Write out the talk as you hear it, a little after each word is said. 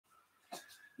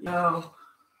Yo.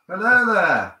 Hello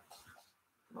there.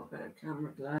 Got a bit of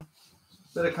camera glare.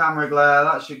 Bit of camera glare,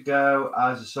 that should go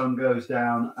as the sun goes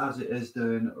down, as it is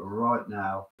doing right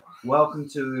now. Welcome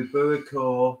to the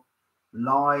Booicore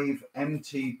live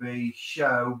MTB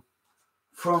show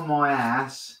from my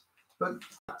ass. But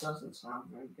that doesn't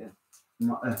sound very good.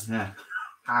 My,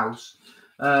 house.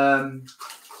 God,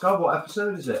 what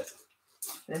episode is it?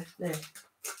 50.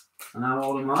 And how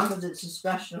old am I? Because it's a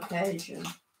special occasion.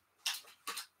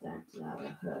 Don't let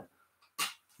it hurt.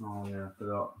 Oh yeah, I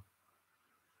forgot.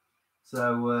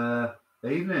 So,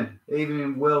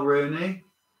 evening, Will Rooney.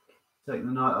 Taking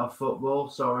the night off football.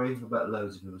 Sorry, I bet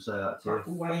loads of people say that to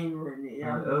you. Wayne Rooney.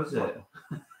 Yeah. Oh, is it?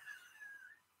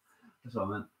 That's what I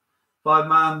meant.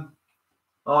 5-man,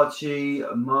 Archie,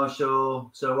 Marshall.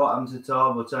 So what happened to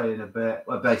Tom? We'll tell you in a bit.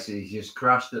 Well, basically, he just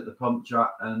crashed at the pump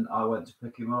track, and I went to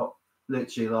pick him up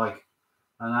literally like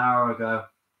an hour ago.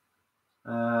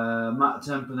 Matt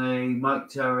Tempany, Mike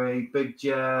Terry, Big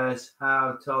Jazz.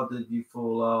 How, Todd, did you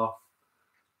fall off?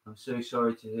 I'm so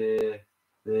sorry to hear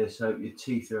this. Hope your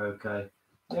teeth are okay.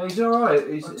 Yeah, he's all right.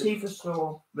 My teeth are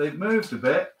sore. They've moved a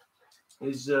bit.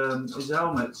 His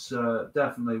helmet's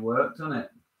definitely worked, hasn't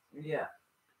it? Yeah.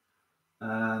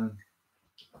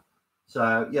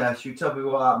 So yeah, should we tell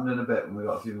people what happened in a bit when we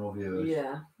got a few more viewers?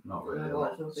 Yeah. Not really a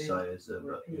lot to say, is there?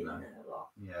 But you know. It a lot.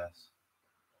 Yes.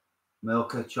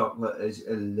 Milka chocolate is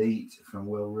elite from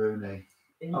Will Rooney.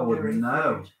 Injury I wouldn't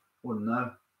know. food. Wouldn't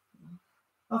know.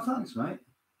 Oh, thanks, mate.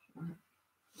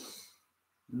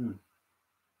 Mm.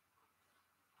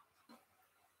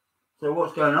 So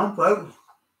what's going on, folks?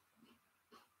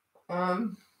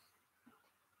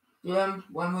 Yeah,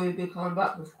 when we be coming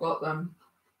back to Scotland,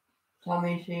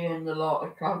 Tommy's here and a lot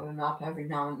of travelling up every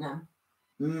now and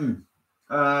then.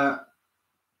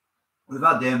 We've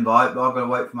had the invite, but I've got to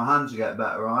wait for my hands to get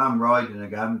better. I am riding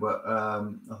again, but I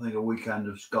think a weekend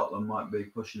of Scotland might be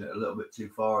pushing it a little bit too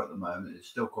far at the moment. It's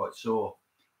still quite sore.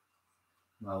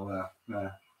 Well,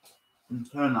 yeah.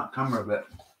 Turn that camera a bit.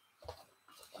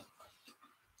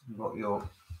 You've got your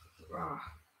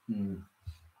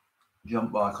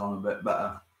jump bike on a bit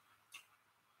better.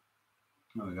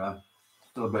 There we go.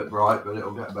 Still a bit bright, but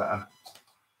it'll get better.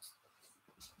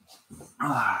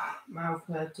 Mouth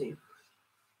hurting.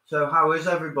 So how is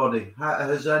everybody?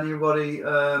 Has anybody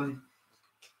no,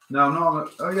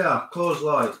 not oh yeah, Claus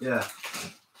Light, yeah.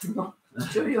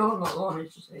 Sure you're not the one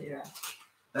who's just here.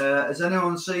 Has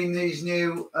anyone seen these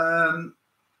new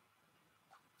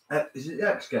is it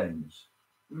X Games?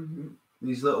 Mm-hmm.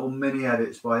 These little mini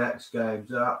edits by X Games,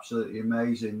 they're absolutely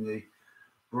amazing. The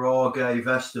Brage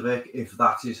Vestovic, if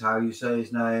that is how you say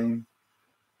his name.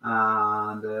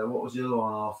 And what was the other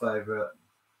one, our favourite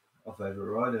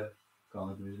rider? Can't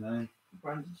think of his name.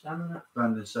 Brendan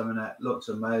Seminet looks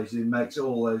amazing. Makes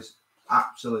all those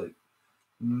absolute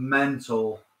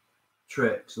mental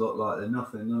tricks look like they're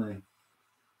nothing, doesn't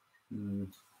he?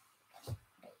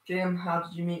 Jim, how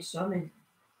did you meet Sonny?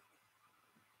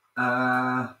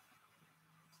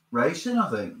 Racing, I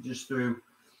think, just through.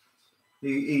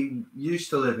 He used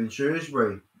to live in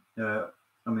Shrewsbury. I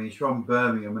mean, he's from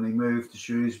Birmingham, and he moved to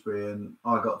Shrewsbury, and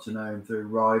I got to know him through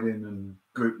riding and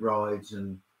group rides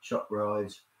and shop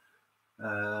rides.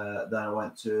 Then I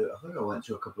went to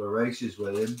a couple of races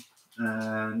with him,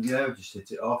 and yeah, we just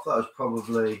hit it off. That was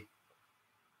probably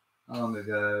how long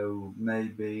ago?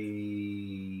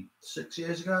 Maybe 6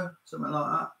 years ago, something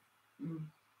like that.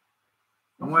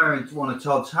 I'm wearing one of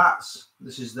Todd's hats.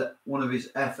 This is one of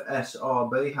his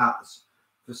FSRB hats.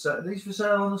 These for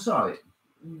sale on the site.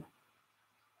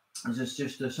 Is this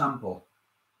just a sample?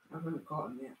 I haven't got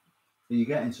them yet. Are you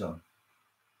getting some?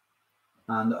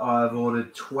 And I've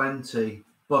ordered 20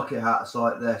 bucket hats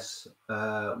like this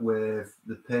with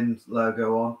the pinned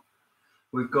logo on.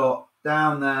 We've got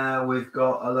down there, we've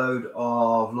got a load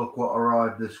of look what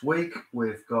arrived this week.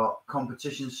 We've got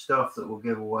competition stuff that we'll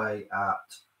give away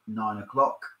at 9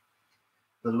 o'clock.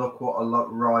 The look what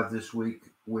arrived this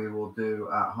week we will do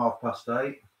at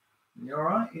 8:30. You all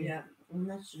right? Yeah,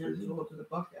 unless you just order the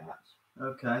bucket hats.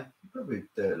 Okay, probably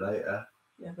do it later.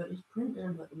 Yeah, but he's printing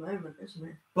them at the moment, isn't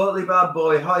he? Butley Bad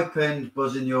Boy, high pinned,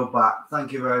 buzzing your back.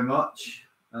 Thank you very much.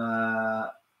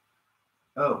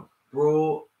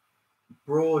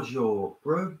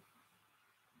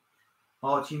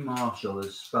 Archie Marshall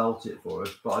has spelt it for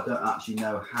us, but I don't actually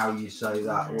know how you say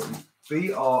that.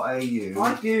 B-R-A-U.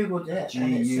 I googled it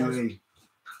and it says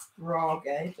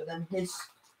Brage, but then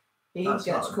he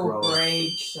gets called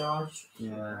Brage, so I just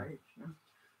Brage.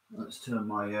 Let's turn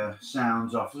my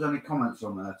sounds off. Is there any comments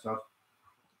on there, Todd?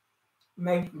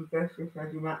 Mason Fisher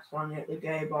said you met Sonny at the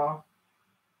gay bar.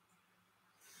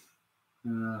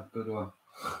 Good one.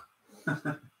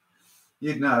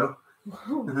 You'd know.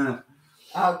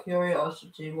 Out of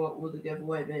curiosity, what would the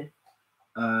giveaway be?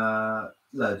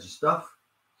 Loads of stuff.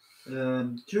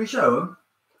 Should we show them?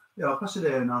 Yeah, I'll pass it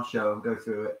here and I'll show them. Go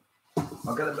through it.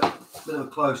 I'll get a bit of a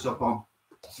close up on.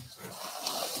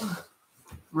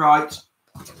 Right,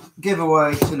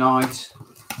 giveaway tonight.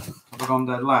 I've gone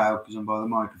dead loud because I'm by the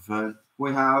microphone.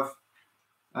 We have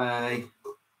a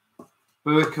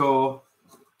Booicore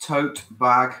tote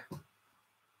bag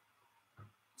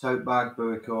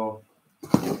Booicore.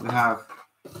 We have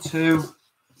 2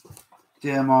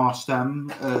 DMR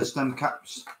stem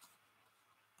caps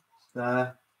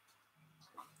there.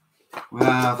 We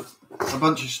have a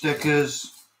bunch of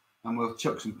stickers, and we'll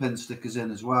chuck some pin stickers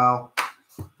in as well.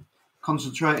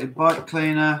 Concentrated bike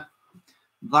cleaner.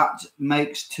 That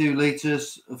makes 2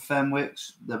 litres of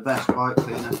Fenwick's, the best bike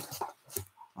cleaner.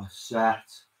 A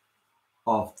set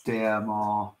of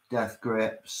DMR death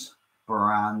grips,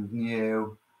 brand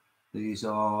new. These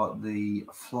are the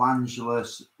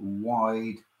flangeless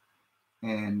wide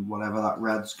in whatever that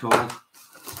red's called.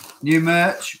 New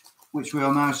merch, which we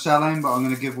are now selling, but I'm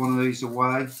going to give one of these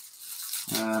away.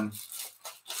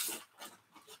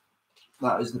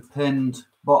 That is the pinned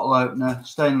bottle opener,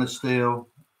 stainless steel,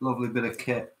 lovely bit of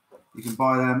kit. You can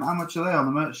buy them. How much are they on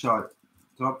the merch site,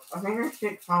 Todd? I think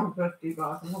they're £6.50, but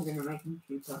I think I'm going to make them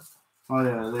cheaper. Oh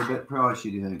yeah, they're a bit pricey, do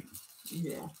you think?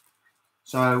 Yeah.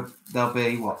 So they'll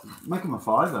be what? Make them a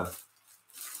 £5.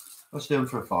 Let's do them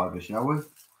for a £5, shall we?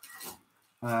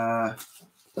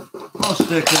 More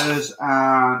stickers,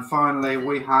 and finally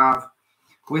we have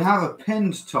a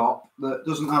pinned top that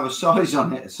doesn't have a size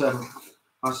on it. So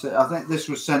I think this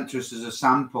was sent to us as a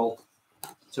sample.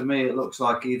 To me, it looks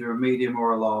like either a medium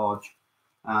or a large.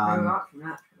 No, that's an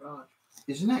extra large.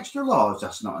 It's an extra large.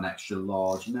 That's not an extra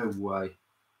large. No way.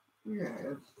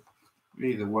 Yeah.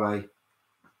 Either way,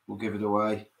 we'll give it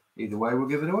away. Either way, we'll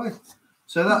give it away.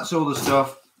 So that's all the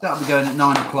stuff. That'll be going at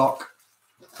 9 o'clock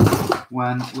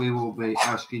when we will be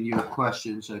asking you a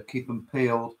question. So keep them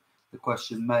peeled. The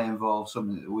question may involve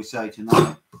something that we say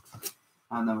tonight.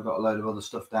 And then we've got a load of other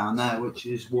stuff down there, which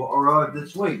is what arrived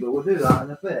this week. But we'll do that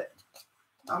in a bit.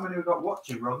 How many have we got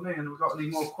watching, Rodney? And have we got any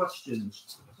more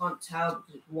questions? I can't tell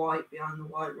because it's white behind the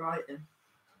white writing.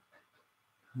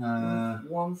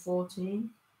 114.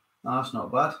 No, that's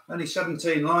not bad. Only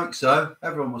 17 likes, though.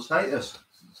 Everyone must hate us.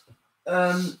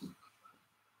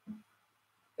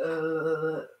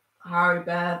 Harry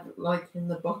Bear, like in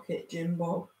the bucket, Jim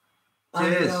Bob.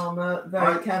 Cheers.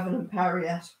 Very Kevin and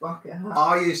Perry-esque bucket hat.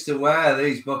 I used to wear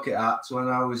these bucket hats when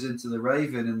I was into the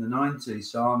raving in the 90s,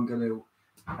 so I'm going to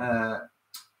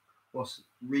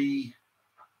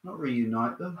not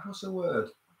reunite them. What's the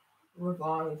word?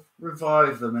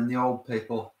 Revive them in the old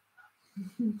people.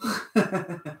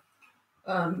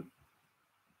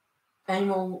 Any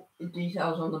more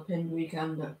details on the pinned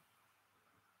weekender?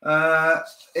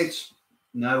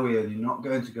 No, Ian, you're not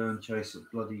going to go and chase a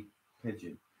bloody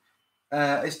pigeon.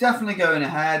 It's definitely going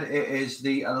ahead. It is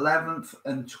the 11th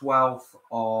and 12th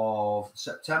of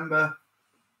September,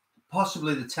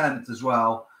 possibly the 10th as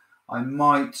well. I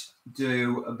might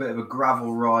do a bit of a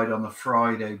gravel ride on the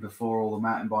Friday before all the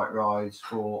mountain bike rides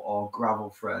for our gravel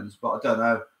friends, but I don't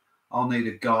know. I'll need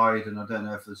a guide, and I don't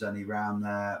know if there's any around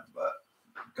there, but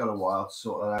got a while to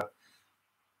sort that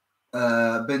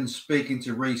out. Been speaking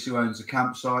to Reese, who owns the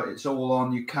campsite. It's all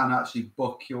on. You can actually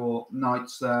book your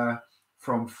nights there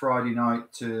from Friday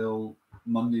night till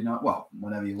Monday night. Well,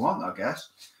 whenever you want, I guess.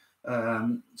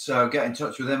 So get in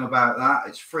touch with him about that.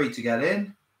 It's free to get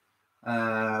in.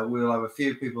 We'll have a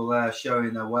few people there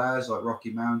showing their wares, like Rocky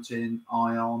Mountain,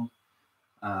 Ion.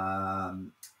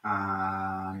 And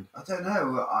I don't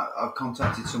know. I've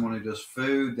contacted someone who does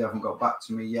food. They haven't got back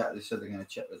to me yet. They said they're going to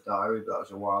check the diary, but that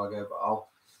was a while ago. But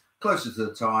closer to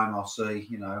the time, I'll see.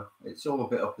 You know, it's all a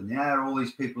bit up in the air. All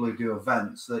these people who do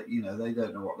events that, you know, they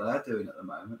don't know what they're doing at the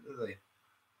moment, do they?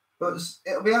 But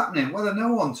it'll be happening. Whether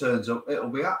no one turns up, it'll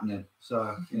be happening.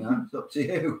 So, you know, it's up to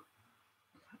you.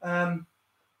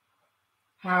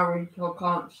 Harry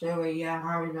can't Suey. Yeah,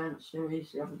 Harry went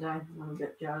Suey's the other day. I'm a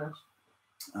bit jealous.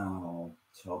 Oh,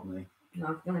 told me. I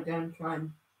was going to go and try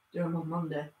and do them on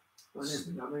Monday. But I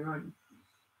didn't have me right.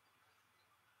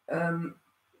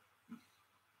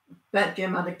 Bet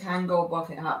Jim had a Kangol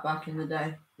bucket hat back in the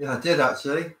day. Yeah, I did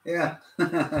actually. Yeah.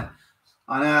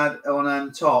 I had on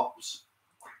them tops,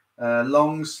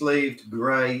 long sleeved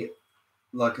grey,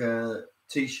 like a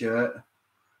t-shirt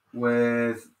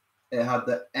with, it had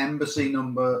the Embassy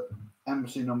number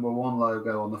 1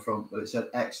 logo on the front, but it said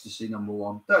Ecstasy number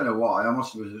 1. Don't know why. I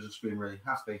must have just been really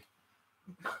happy.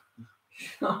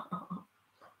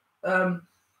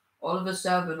 Oliver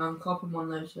 7, I'm copping one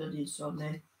of those hoodies on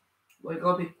me. We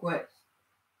gotta be quick.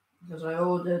 because I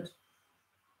ordered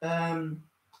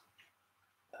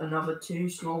another 2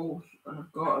 smalls and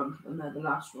I've got them, and they're the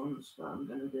last ones that I'm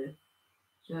going to do.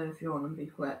 So if you want them, be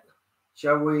quick.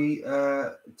 Shall we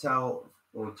tell,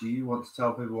 or do you want to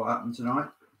tell people what happened tonight?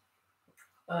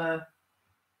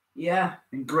 Yeah.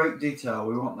 In great detail.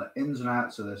 We want the ins and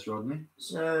outs of this, Rodney.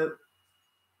 So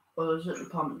I was at the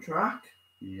pump track.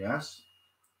 Yes.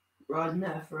 Riding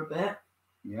there for a bit.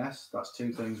 Yes, that's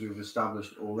 2 things we've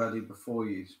established already before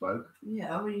you spoke.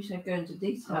 Yeah, well, you said go into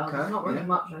detail. Okay, There's not really yeah.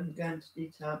 much I can go into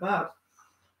detail about.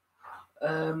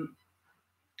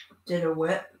 Did a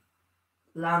whip,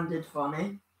 landed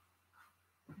funny,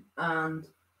 and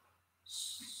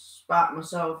spat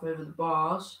myself over the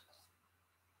bars,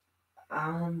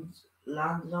 and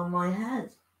landed on my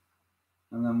head.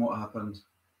 And then what happened?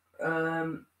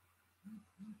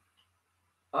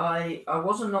 I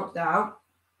wasn't knocked out,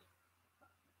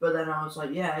 but then I was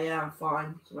like, yeah, I'm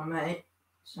fine, to my mate,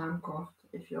 Sam Croft,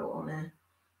 if you're on here.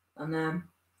 And then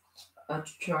I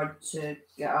tried to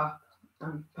get up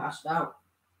and passed out.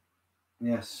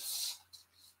 Yes.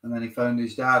 And then he phoned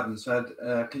his dad and said,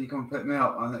 can you come pick me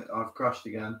up? I think I've crashed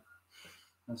again.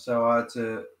 And so I had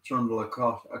to trundle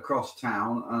across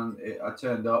town, and I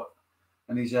turned up,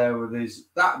 and he's there with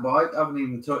that bike. I haven't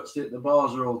even touched it. The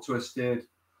bars are all twisted.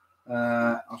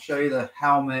 I'll show you the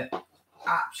helmet.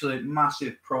 Absolute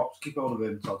massive props. Keep hold of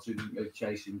him, Todd, so he doesn't go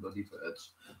chasing bloody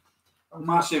birds.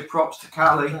 Massive props to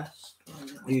Callie.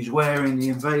 He's wearing the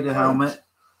Invader helmet,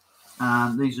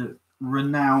 and these are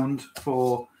renowned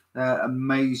for their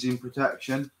amazing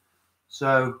protection.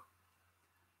 So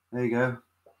there you go.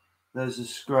 There's a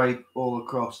scrape all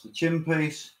across the chin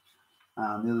piece,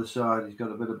 and the other side he's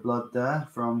got a bit of blood there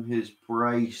from his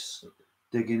brace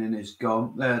digging in his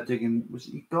gum. Was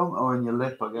it your gum or in your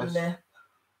lip, I guess? Lip.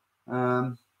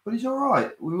 But he's all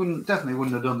right. Definitely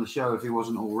wouldn't have done the show if he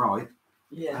wasn't all right.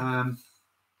 Yeah.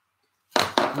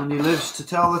 And he lives to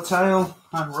tell the tale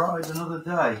and ride another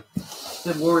day.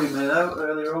 Did worry me though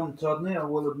earlier on, Todney, I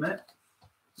will admit.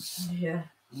 Yeah.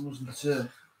 I wasn't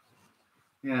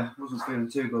feeling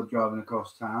too good driving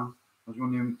across town. I was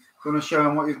wondering, do you want to show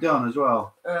him what you've done as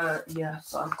well?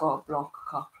 Yes, I've got a block a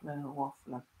couple of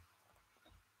waffling.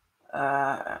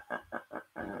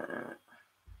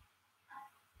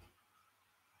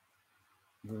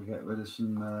 We'll get rid of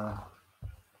some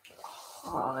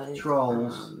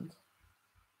trolls.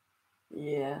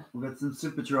 Yeah. We'll get some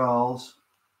super trolls.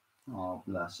 Oh,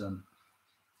 bless them.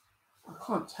 I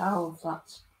can't tell if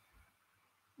that's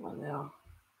what they are.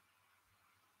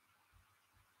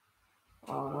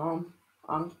 Oh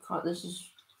no. This is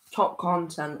top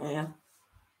content here.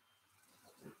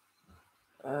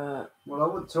 Well, I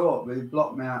would talk, but he'd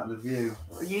block me out of the view.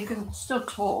 You can still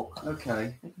talk.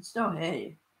 Okay. I can still hear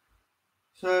you.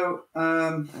 So,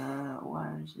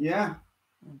 where is it? Yeah,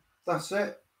 that's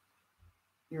it.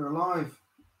 You're alive,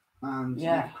 and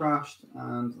you've crashed,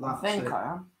 and that's it. I think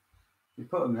I am. You're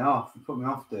putting me off. You put me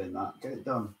off doing that. Get it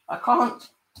done. I can't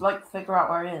figure out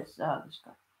where he is. This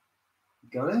guy.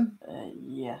 Got him?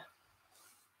 Yeah.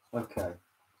 Okay.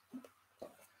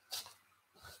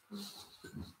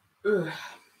 Aww.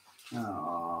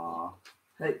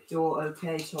 Hope you're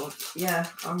okay, Todd. Yeah,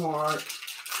 I'm alright.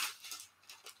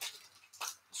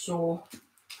 Sore,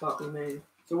 but we move.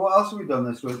 So what else have we done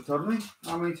this week, Todney?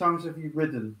 How many times have you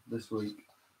ridden this week?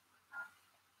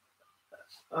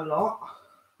 A lot.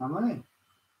 How many?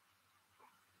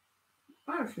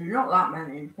 Actually, not that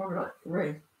many. Probably like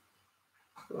 3.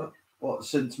 But, what,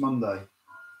 since Monday?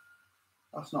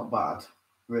 That's not bad,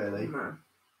 really. No.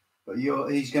 But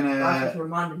he's going to... That just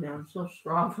reminded me, I'm still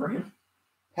Strava.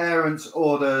 Parents'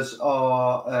 orders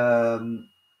are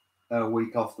a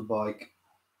week off the bike.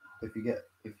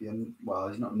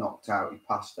 He's not knocked out, he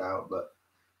passed out,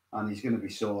 and he's going to be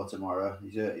sore tomorrow.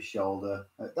 He's hurt his shoulder.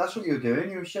 That's what you were doing.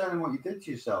 You were showing what you did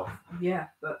to yourself. Yeah,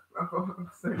 but I've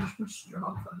finished my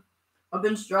Strava. I've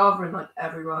been Stravaing like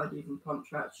every ride, even pump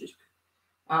tracks, just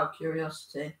out of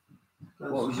curiosity.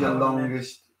 What was your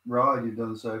longest ride you've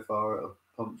done so far at a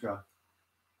pump track?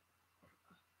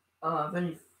 I've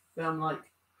only filmed like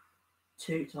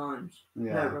 2 times.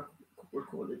 Yeah. No,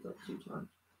 recorded like 2 times.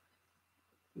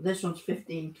 This one's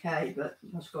 15k, but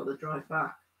that's got the drive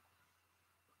back.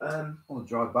 The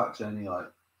drive back's only like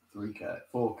 3k,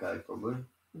 4k probably.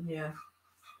 Yeah,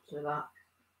 so that.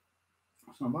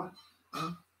 That's not bad.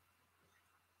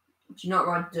 Do you not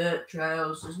ride dirt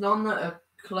trails? There's none that are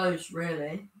close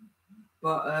really,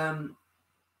 but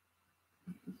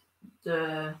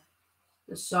the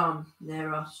sun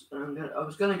near us. I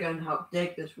was gonna go and help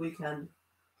dig this weekend.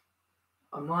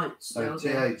 I might still.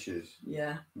 THs.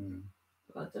 Yeah.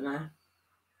 I don't know.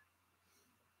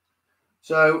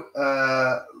 So,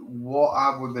 what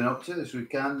have we been up to this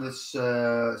weekend?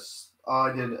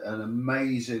 I did an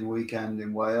amazing weekend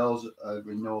in Wales,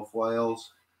 over in North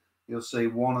Wales. You'll see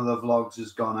one of the vlogs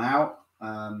has gone out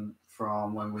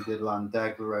from when we did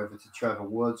Landegler over to Trevor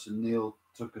Woods, and Neil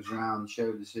took us around and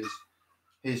showed us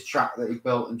his track that he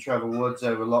built in Trevor Woods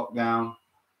over lockdown.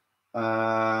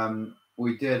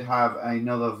 We did have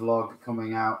another vlog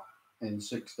coming out in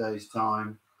 6 days'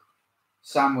 time.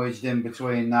 Sandwiched in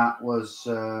between that was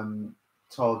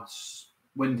Todd's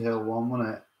Windhill one,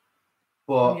 wasn't it?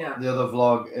 But the other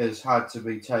vlog has had to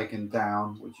be taken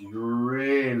down, which is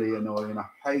really annoying. I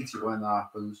hate it when that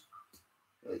happens.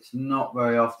 It's not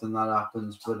very often that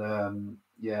happens, but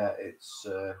yeah, it's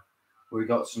we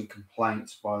got some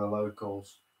complaints by the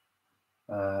locals.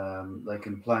 They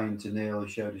complained to Neil, who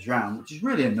showed us around, which is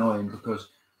really annoying because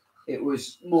it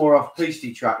was more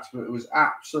off-piste tracks, but it was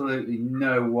absolutely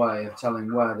no way of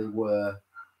telling where they were.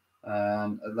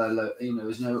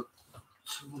 There's no...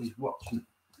 Somebody's watching.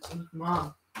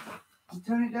 Mom.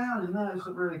 Turn it down, and that's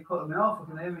really putting me off. I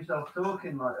can hear myself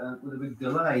talking like with a big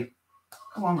delay.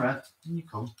 Come on, Red. Can you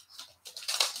come?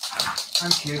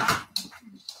 Thank you.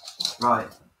 Right.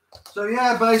 So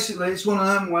yeah, basically it's one of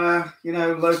them where,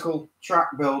 local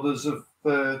track builders have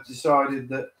decided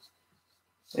that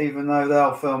even though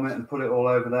they'll film it and put it all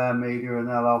over their media, and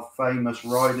they'll have famous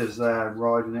riders there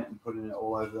riding it and putting it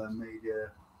all over their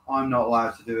media, I'm not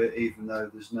allowed to do it, even though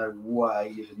there's no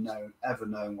way you'd have ever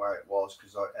known where it was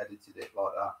because I edited it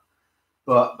like that.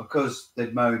 But because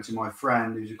they'd moaned to my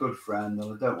friend, who's a good friend,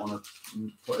 and I don't want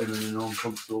to put him in an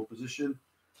uncomfortable position,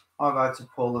 I've had to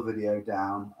pull the video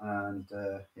down, and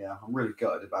yeah, I'm really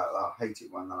gutted about that. I hate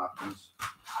it when that happens.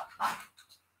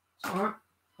 Alright.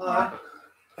 Hello.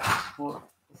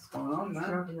 What's going on,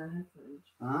 man?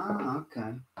 Ah,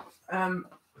 okay.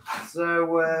 So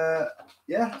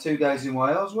yeah, 2 days in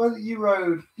Wales. Well, you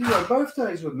rode both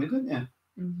days with me, didn't you?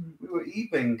 Mm-hmm. We were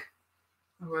Ebing.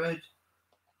 I rode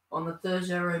on the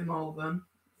Thursday. I rode Malvern.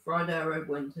 Friday I rode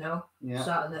Windhill. Yeah.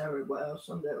 Saturday I rode Wales.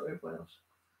 Sunday I rode Wales.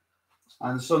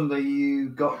 And Sunday you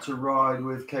got to ride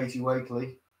with Katie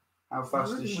Wakely. How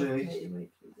fast is she? Katie Wakely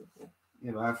before.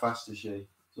 Yeah, but how fast is she?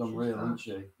 It's unreal, isn't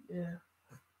she? Yeah.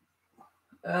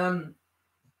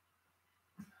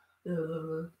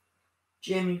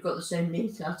 Jim, you've got the same knee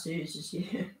tattoos as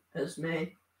you as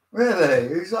me. Really?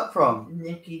 Who's that from?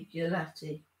 Nicky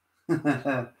Giletti.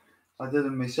 I did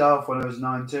them myself when I was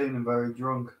 19 and very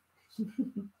drunk.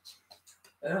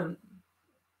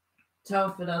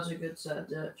 Telford has a good set of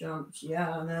dirt jumps.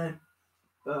 Yeah, I know,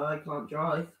 but I can't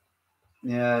drive.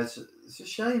 Yeah, it's a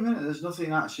shame, isn't it? There's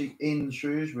nothing actually in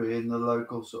Shrewsbury in the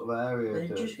local sort of area. They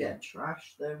just get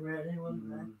trashed though, really, wouldn't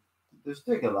they? There's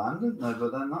Digger Land, isn't there?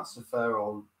 But then that's a fair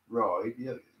old ride.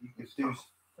 Yeah, you could do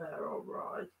fair old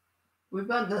ride. We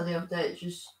went there the other day.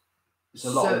 It's a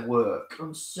lot of work,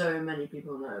 and so many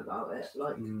people know about it.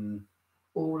 Like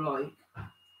all like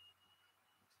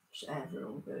just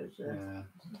everyone goes there. Yeah,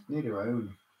 need your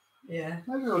own. Yeah.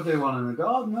 Maybe we'll do one in the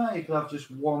garden. There, you could have just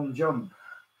one jump.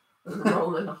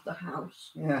 Rolling off the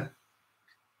house. Yeah.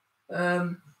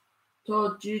 Todd,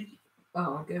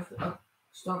 I'll go for I'll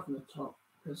start from the top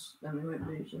because then we won't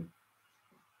lose him.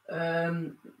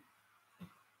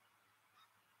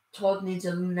 Todd needs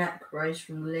a neck brace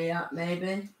from Liat,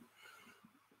 maybe.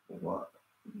 What?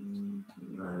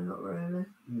 No, not really.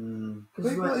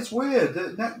 It's weird.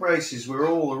 The neck braces were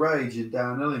all the rage in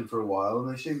downhilling for a while, and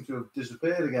they seem to have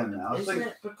disappeared again now. Isn't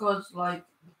it because, like,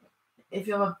 if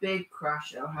you have a big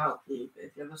crash, it'll help you, but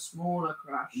if you have a smaller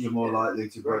crash, you're more likely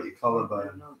to break your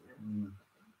collarbone.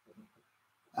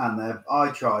 And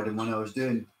I tried them when I was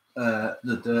doing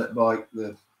the dirt bike,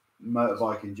 the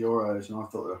motorbike enduros, and I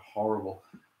thought they were horrible.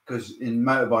 Because in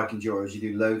motorbike enduros, you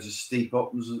do loads of steep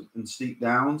ups and steep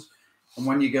downs. And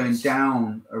when you're going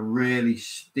down a really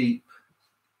steep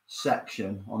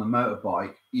section on a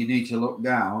motorbike, you need to look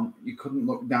down. You couldn't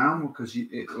look down because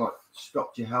it like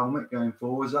stopped your helmet going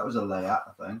forwards. That was a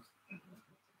layout, I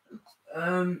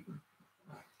think.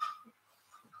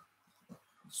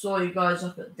 Saw you guys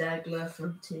up at Degler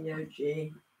from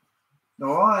TOG.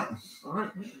 All right.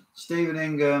 Right. Stephen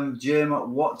Ingham, Jim,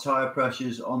 what tyre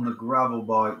pressures on the gravel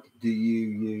bike do you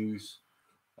use?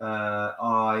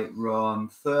 I run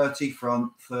 30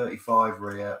 front, 35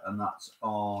 rear, and that's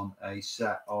on a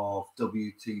set of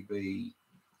WTB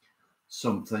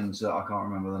somethings that I can't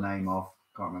remember the name of.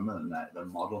 Can't remember the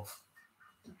model.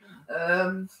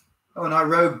 And I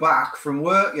rode back from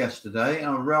work yesterday, and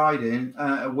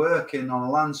I was working on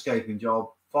a landscaping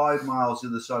job 5 miles to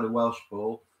the side of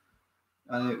Welshpool.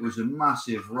 And it was a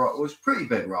massive ride. It was a pretty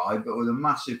big ride, but with a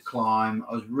massive climb.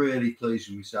 I was really pleased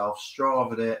with myself.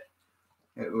 Strava'd it.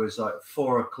 It was like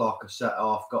 4 o'clock. I set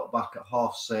off, got back at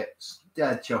 6:30.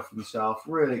 Dead chuffed myself.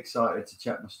 Really excited to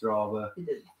check my Strava. You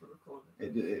didn't record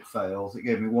it. It failed. It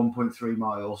gave me 1.3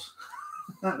 miles.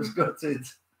 That was gutted.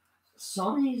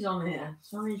 Sonny's on here.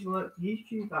 Sonny's worked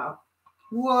YouTube out.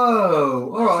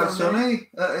 Whoa! All right, Sonny.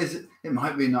 Sonny. It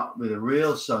might be not be the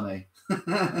real Sonny.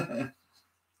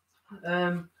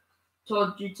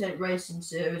 Todd, do you take racing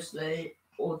seriously,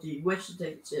 or do you wish to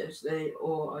take it seriously,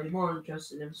 or are you more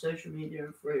interested in social media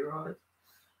and free ride?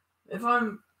 If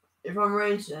I'm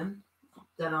racing,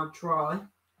 then I'll try,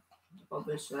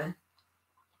 obviously.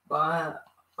 But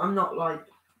I'm not like,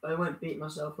 I won't beat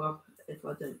myself up if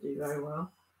I don't do very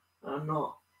well. I'm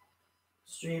not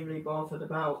extremely bothered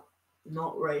about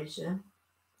not racing.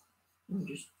 And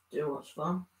just do what's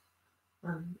fun.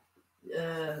 And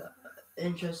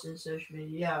interested in social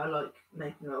media. Yeah, I like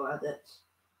making little edits.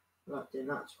 I like doing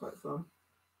that. It's quite fun.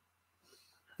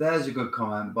 There's a good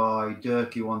comment by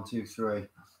Durkey123.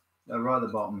 Right at the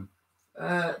bottom.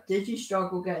 Did you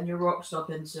struggle getting your rock stop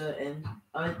insert in?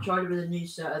 I tried it with a new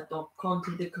set at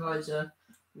Conti de Kaiser.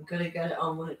 I'm gonna get it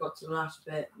on when it got to the last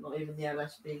bit. Not even the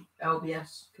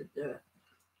LBS could do it.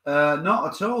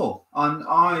 Not at all. And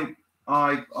I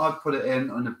put it in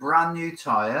on a brand new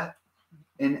tyre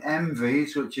in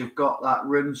MVs, which have got that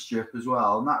rim strip as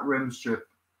well. And that rim strip,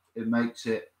 it makes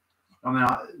it. I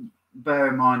mean, bear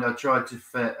in mind, I tried to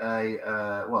fit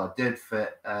I did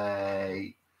fit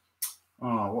a.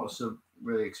 Oh, what's the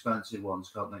really expensive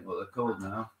ones? Can't think what they're called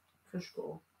now.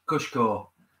 Cushcore.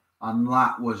 And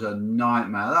that was a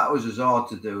nightmare. That was as hard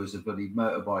to do as a bloody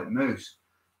motorbike moose.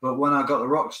 But when I got the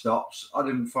rock stops, I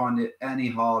didn't find it any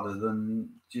harder than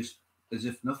just as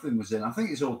if nothing was in. I think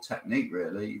it's all technique,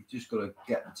 really. You've just got to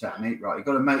get the technique right. You've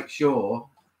got to make sure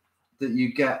that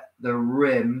you get the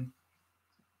rim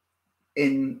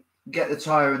in, get the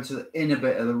tyre into the inner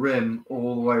bit of the rim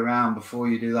all the way around before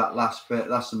you do that last bit.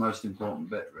 That's the most important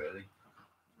bit, really.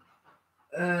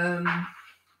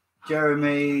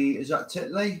 Jeremy, is that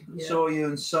Titley? Yeah. Saw you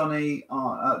and Sonny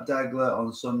at Degler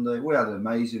on Sunday. We had an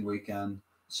amazing weekend.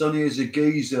 Sonny is a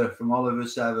geezer from Oliver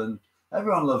 7.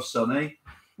 Everyone loves Sonny.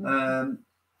 I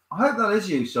hope that is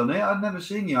you, Sonny. I've never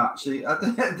seen you actually.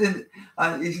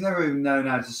 He's never even known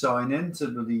how to sign in to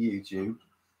bloody YouTube.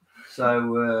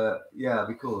 So yeah, it'd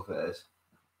be cool if it is.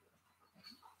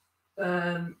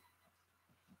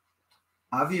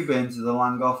 Have you been to the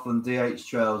Llangollen DH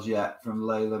trails yet from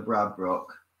Layla Bradbrook?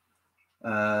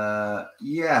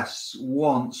 Yes,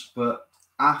 once, but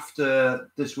after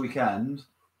this weekend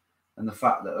and the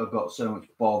fact that I've got so much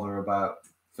bother about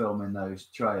filming those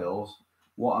trails,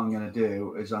 what I'm going to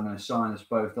do is I'm going to sign us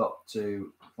both up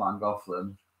to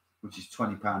Llangollen, which is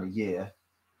 £20 a year,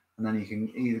 and then you can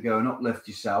either go and uplift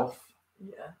yourself,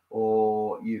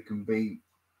 or you can be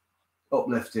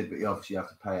uplifted, but you obviously have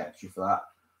to pay extra for that,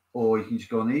 or you can just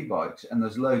go on e-bikes. And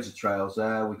there's loads of trails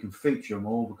there. We can feature them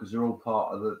all because they're all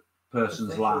part of the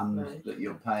person's land that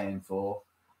you're paying for.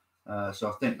 So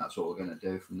I think that's what we're going to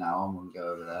do from now on. We'll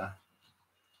go over there.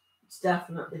 It's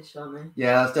definitely sunny.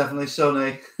 Yeah, it's definitely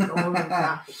sunny.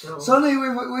 Sunny,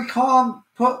 we can't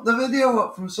put the video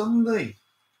up from Sunday.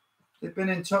 They've been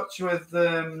in touch with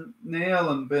Neil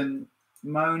and been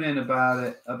moaning about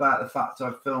it, about the fact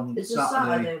I filmed Is the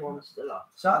Saturday one still up?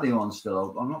 Saturday one's still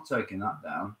up. I'm not taking that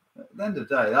down. At the end of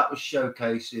the day, that was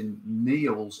showcasing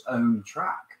Neil's own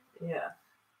track. Yeah.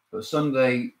 But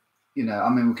Sunday, you know, I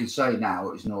mean, we could say now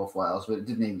it was North Wales, but it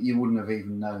didn't even, you wouldn't have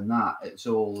even known that. It's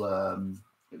all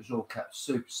it was all kept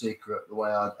super secret the way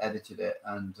I'd edited it,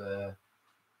 and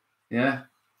yeah,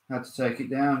 had to take it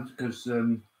down because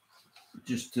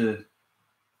just to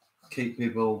keep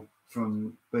people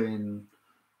from being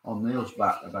on Neil's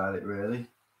back about it, really.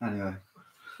 Anyway,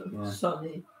 yeah.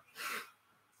 Sunny.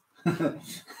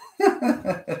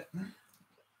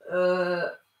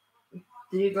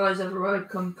 Do you guys ever ride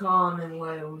Come Calm in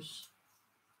Wales?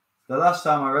 The last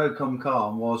time I rode Come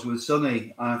Calm was with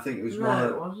Sonny, and I think it was it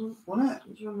wasn't. Wasn't it? It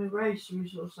was when we raced and we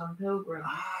saw Sam Pilgrim.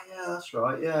 Ah, yeah, that's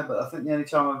right. Yeah, but I think the only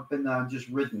time I've been there and just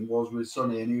ridden was with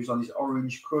Sonny, and he was on his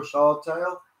orange crush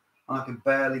hardtail, and I could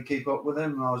barely keep up with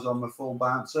him, and I was on my full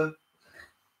bouncer.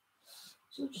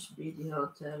 Such a speedy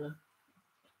hardtailer.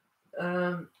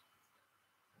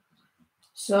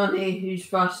 Sonny, who's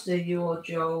faster, you or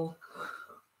Joel?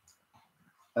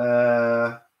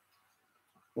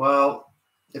 Well,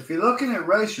 if you're looking at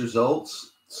race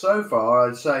results, so far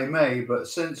I'd say me, but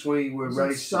since we were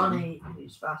racing... Sonny,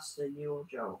 who's faster, you or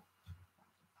Joel?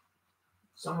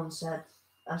 Someone said,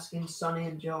 asking Sonny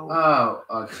and Joel. Oh,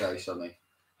 I'd say Sonny.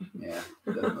 Yeah,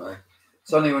 definitely.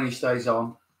 Sonny when he stays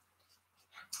on.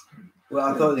 Well,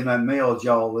 I thought they meant me or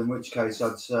Joel, in which case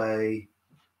I'd say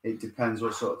it depends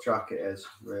what sort of track it is,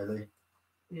 really.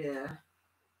 Yeah.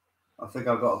 I think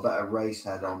I've got a better race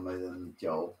head on me than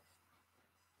Joel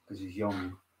because he's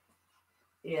young.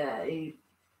 Yeah. Do you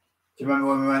remember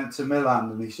when we went to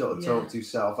Milan and he sort of Yeah. talked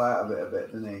himself out of it a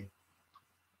bit, didn't he?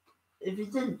 If he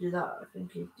didn't do that, I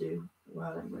think he'd do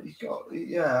well in races.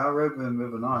 I rode with him the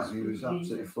other night and he was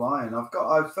absolutely flying. I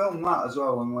filmed that as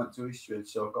well when we went to Eastridge,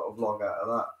 so I've got a vlog out of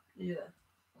that.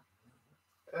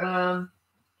 Yeah.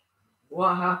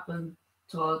 What happened,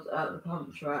 Todd, at the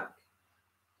pump track?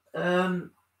 The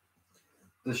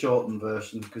shortened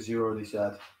version, because you already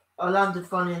said. I landed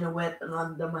funny in a whip and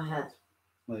landed on my head.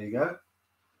 There you go.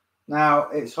 Now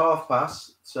it's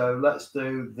past, so let's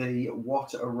do the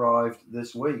what arrived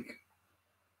this week.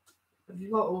 Have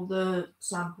you got all the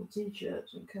sample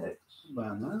t-shirts and coats?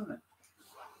 Well, no.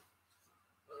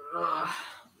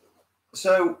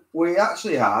 So we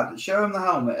actually had, show him the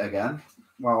helmet again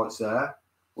while it's there.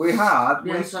 We had.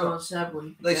 Yeah, someone said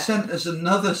they sent us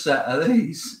another set of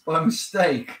these by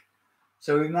mistake.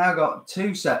 So we've now got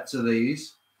 2 sets of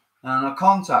these. And I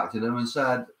contacted him and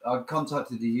said, I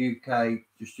contacted the UK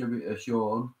distributor,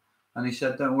 Sean, and he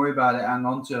said, don't worry about it, hang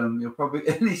on to them.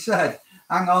 And he said,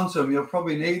 hang on to them, you'll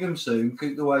probably need them soon,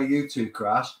 keep the way you two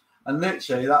crash. And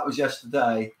literally, that was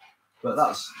yesterday. But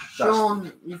that's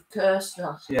Sean, you've cursed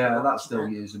us. Yeah, that's still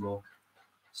usable.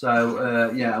 So,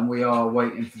 and we are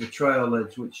waiting for the trail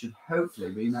lids, which should hopefully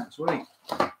be next week.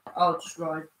 I'll just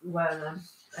wear them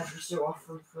every so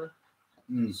often for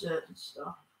certain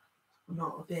stuff. I'm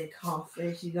not a big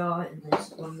half-facey guy, and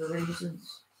this is one of the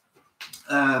reasons.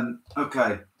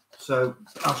 Okay, so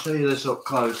I'll show you this up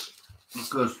close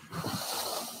because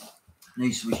it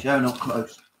needs to be shown up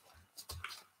close.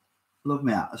 Love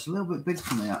me out. It's a little bit big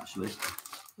for me actually.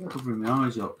 Covering my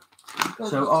eyes up.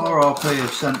 So RRP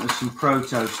have sent us some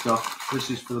proto stuff. This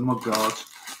is for the mudguards.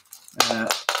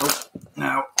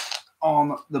 Now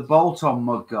on the bolt-on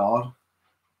mudguard.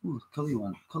 Ooh,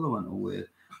 the colour went all weird.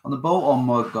 On the bolt-on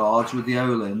mudguards with the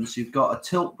O-lins, you've got a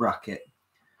tilt bracket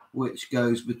which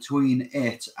goes between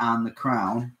it and the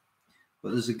crown,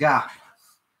 but there's a gap.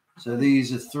 So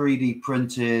these are 3D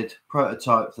printed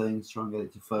prototype things. Try and get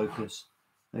it to focus.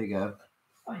 There you go.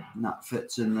 And that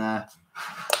fits in there.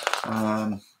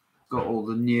 Got all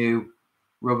the new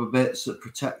rubber bits that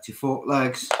protect your fork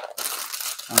legs.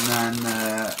 And then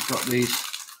got these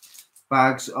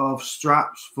bags of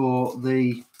straps for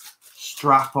the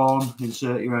strap on,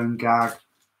 insert your own gag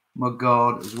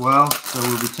mudguard as well. So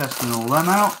we'll be testing all them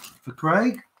out for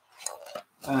Craig.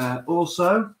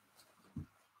 Also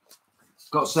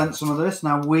got sent some of this.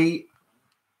 Now we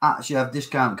actually have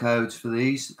discount codes for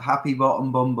these. Happy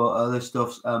Bottom Bum Butter. This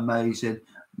stuff's amazing.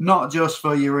 Not just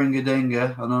for your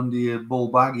ringa-dinga and under your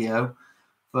bull baggio,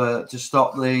 but to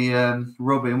stop the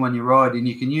rubbing when you're riding.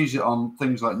 You can use it on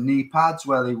things like knee pads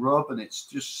where they rub, and it's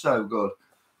just so good.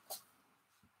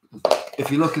 If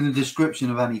you look in the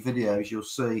description of any videos, you'll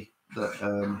see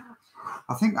that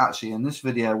I think actually in this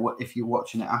video, if you're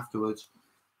watching it afterwards,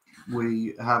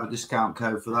 we have a discount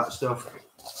code for that stuff.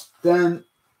 Then,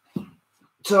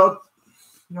 Todd,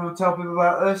 you want to tell people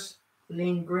about this?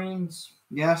 Lean greens.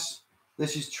 Yes.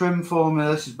 This is trim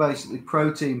formula. This is basically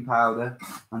protein powder.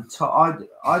 And Todd,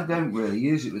 I don't really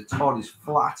use it with Todd. He's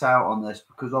flat out on this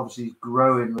because obviously he's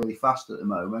growing really fast at the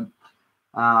moment.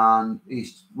 And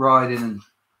he's riding and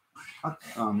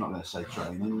I'm not going to say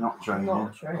training, not training.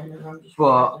 Not training, I'm just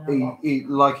but he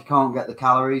can't get the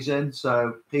calories in.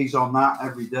 So he's on that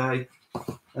every day.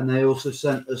 And they also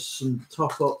sent us some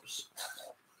top-ups.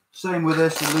 Same with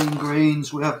this, the lean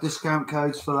greens. We have discount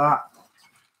codes for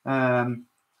that.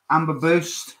 Amber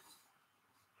Boost.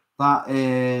 That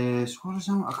is, what is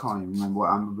that? I can't even remember what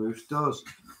Amber Boost does.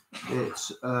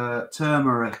 It's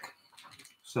turmeric.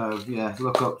 So yeah,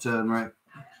 look up turmeric.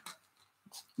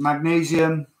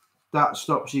 Magnesium. That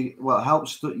stops you. Well, it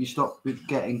helps that you stop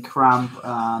getting cramp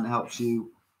and helps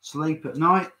you sleep at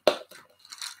night.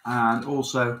 And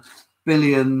also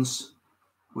Billions,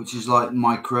 which is like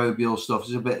microbial stuff.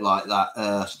 It's a bit like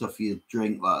that stuff you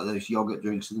drink, like those yogurt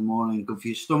drinks in the morning, good for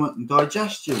your stomach and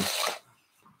digestion.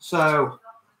 So,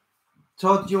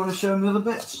 Todd, do you want to show me the other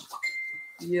bits?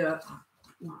 Yeah,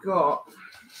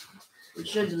 we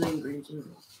showed the lean greens in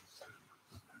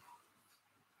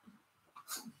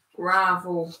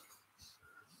gravel.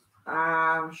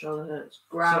 I'm sure it's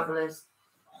gravel is.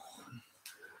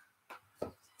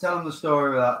 Tell them the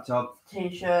story of that, Todd.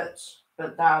 T-shirts,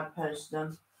 but Dad posted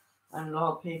them, and a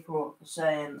lot of people are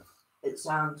saying it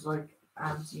sounds like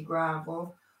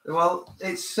anti-gravel. Well,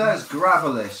 it says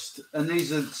Gravelist, and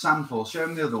these are samples. Show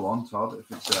them the other one, Todd,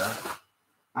 if it's there.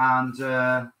 And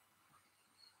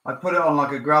I put it on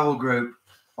like a gravel group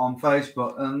on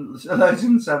Facebook, and loads of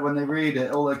them said when they read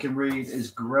it, all they can read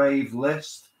is grave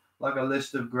list, like a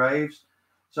list of graves.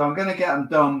 So I'm going to get them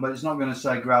done, but it's not going to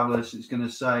say gravelist. It's going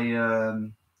to say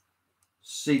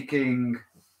seeking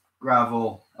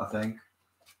gravel, I think,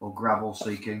 or gravel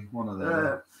seeking, one of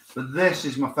them. But this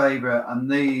is my favourite, and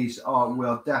these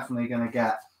we're definitely going to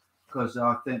get because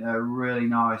I think they're really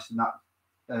nice, and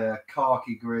that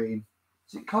khaki green.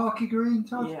 Is it khaki green,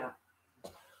 Todd? Yeah.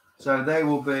 So they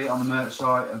will be on the merch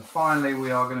site, and finally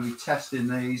we are going to be testing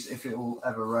these if it will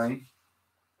ever rain.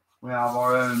 We have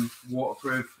our own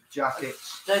waterproof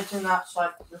jackets. I don't think that's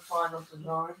like the final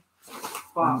design,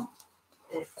 but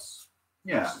it's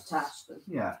a test.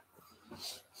 Yeah.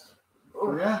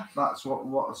 So yeah, that's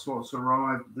what's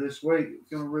arrived this week.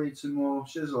 Going to read some more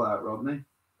shizzle out, Rodney.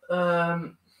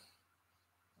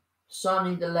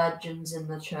 Sonny the Legends in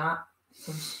the chat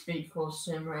from Speed Force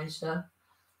Sim Racer.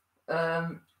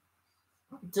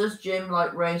 Does Jim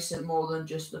like racing more than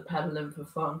just the pedaling for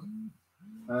fun?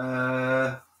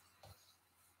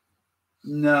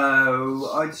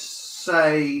 No, I'd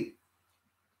say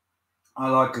I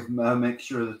like a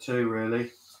mixture of the two,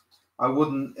 really. I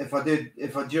wouldn't, if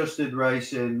I just did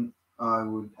racing, I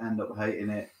would end up hating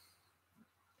it.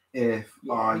 If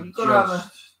I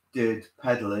just did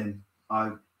pedaling,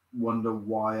 I wonder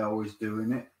why I was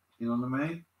doing it. You know what I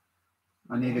mean?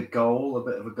 I need a goal, a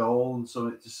bit of a goal, and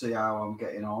something to see how I'm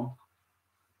getting on.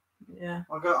 Yeah.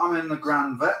 I'm in the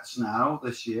Grand Vets now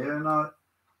this year, and I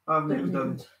haven't even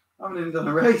done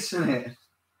a race in it.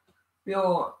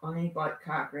 You're on e-bike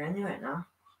category anyway now.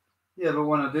 Yeah, but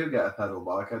when I do get a pedal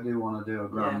bike, I do want to do a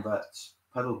Grand Vets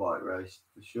pedal bike race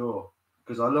for sure.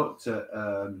 Because I looked at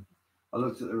the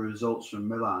results from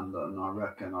Milan, and I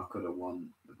reckon I could have won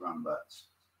the Grand Vets.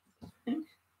 Think?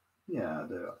 Yeah, I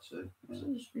do actually. Yeah.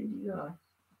 So speedy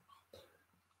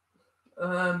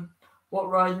guy. What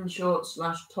riding shorts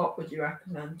 / top would you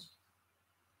recommend?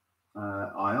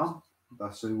 Ion.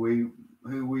 That's who we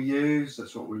use.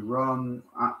 That's what we run.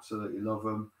 Absolutely love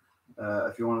them.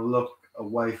 If you want to look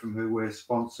away from who we're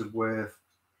sponsored with,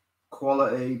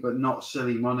 quality but not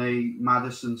silly money.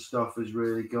 Madison stuff is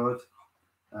really good.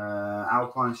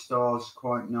 Alpine Stars is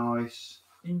quite nice.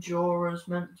 Endura's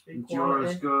meant to be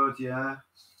Endura's good, yeah.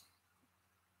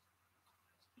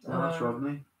 Nice,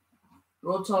 Rodney.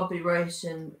 Will Todd be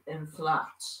racing in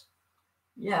flats?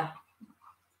 Yeah.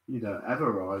 You don't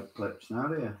ever ride clips now,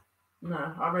 do you?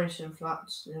 No, I raced in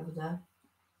flats the other day.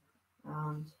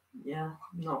 And yeah,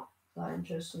 not that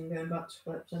interested in going back to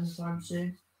clips anytime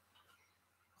soon.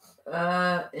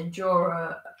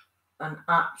 Endura, an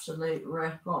absolute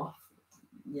rip-off.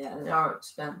 Yeah, they are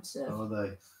expensive. Are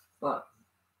they? But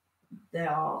they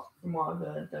are, from what I've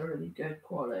heard, they're really good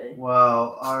quality.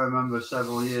 Well, I remember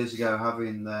several years ago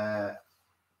having their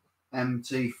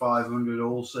MT500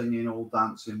 all singing, all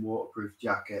dancing waterproof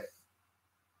jacket.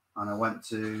 And I went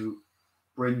to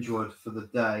Bridgewood for the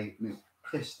day, and it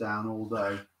pissed down all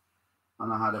day.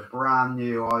 And I had a brand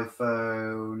new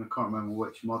iPhone. I can't remember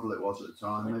which model it was at the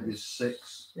time. Maybe a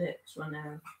 6. 6 when they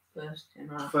first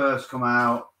came out. First come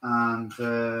out, and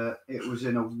it was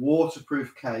in a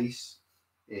waterproof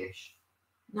case-ish.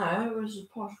 No, it was a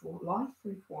possible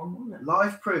life-proof one, wasn't it?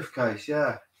 Life-proof case,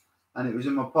 yeah. And it was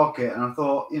in my pocket, and I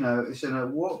thought, it's in a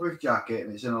waterproof jacket,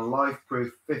 and it's in a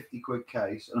life-proof 50 quid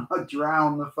case, and I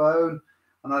drowned the phone,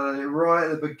 and I did it right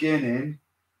at the beginning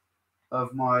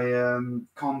of my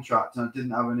contract, and I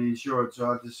didn't have any insurance, so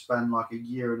I had to spend like a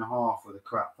year and a half with a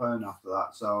crap phone after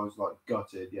that. So I was like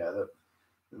gutted. Yeah,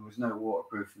 there was no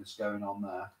waterproofness going on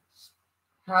there.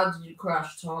 How did you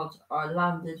crash, Todd? I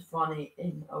landed funny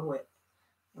in a whip.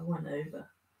 I went over.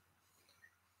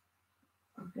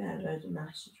 I'm getting loads of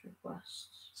message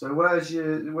requests. So where's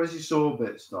your sore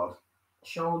bits, Todd?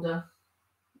 Shoulder,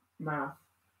 mouth.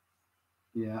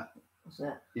 Yeah. That's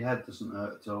it. Your head doesn't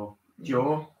hurt at all.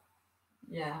 Jaw.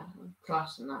 Yeah, I'm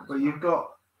classing that. But you've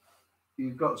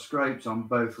got scrapes on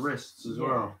both wrists as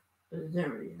well. But it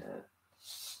didn't really hurt.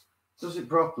 Does it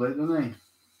properly, doesn't he?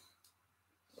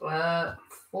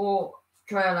 For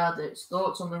trail addicts,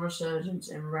 thoughts on the resurgence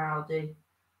in rowdy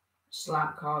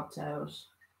slack hardtails?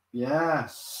 Yeah,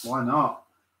 why not?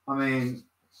 I mean,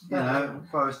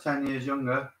 if I was 10 years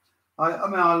younger,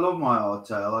 I love my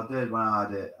hardtail. I did when I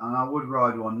had it, and I would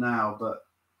ride one now, but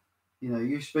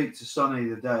you speak to Sonny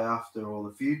the day after or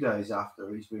the few days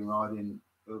after he's been riding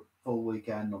a full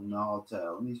weekend on the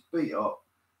hardtail, and he's beat up.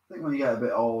 I think when you get a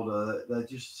bit older, they're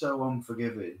just so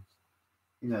unforgiving.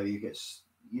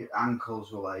 Your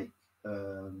ankles will ache,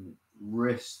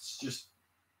 wrists,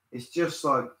 it's just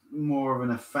like more of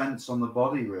an offence on the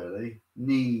body, really.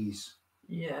 Knees.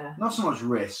 Yeah. Not so much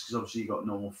wrists, because obviously you've got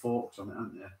normal forks on it,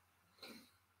 haven't you?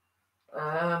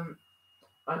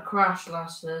 I crashed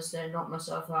last Thursday, knocked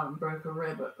myself out and broke a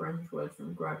rib at Bridgewood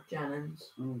from Greg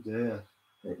Jennings. Oh dear.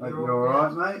 But Hope you're you're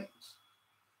all alright,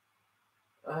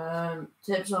 good.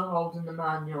 Tips on holding the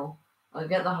manual. I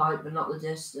get the height but not the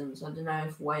distance. I don't know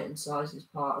if weight and size is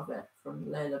part of it. From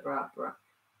Layla Bradbrook.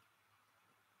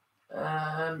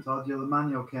 Todd, you're the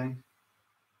manual king.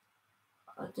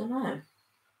 I don't know.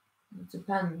 It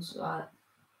depends.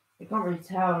 You can't really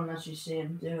tell unless you see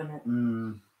him doing it.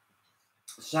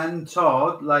 Send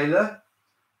Todd, Layla,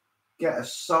 get a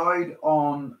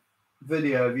side-on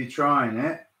video of you trying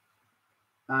it,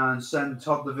 and send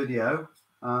Todd the video,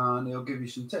 and he'll give you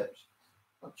some tips.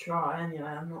 I'll try anyway.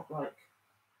 I'm not like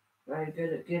very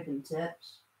good at giving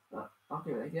tips, but I'll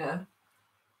give it a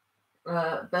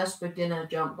go. Best beginner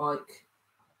jump bike,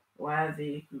 wherever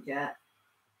you can get.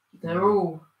 They're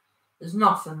all. There's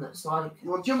nothing that's like.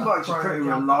 Well, jump bikes are pretty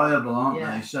reliable, aren't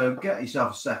Yeah. they? So get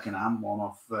yourself a second-hand one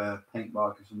off Pink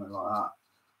Bike or something like that.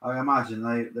 I imagine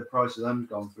the price of them's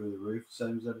gone through the roof,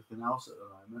 same as everything else at the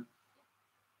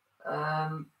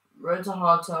moment. Rode a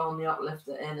hardtail on the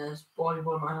uplifter inners. Boy,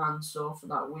 were my hands sore for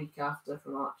that week after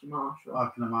from Archie Marshall. I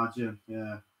can imagine,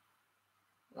 yeah.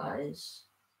 That is.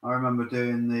 I remember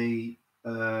doing the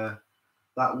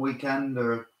that weekend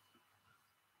or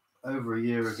over a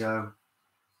year ago,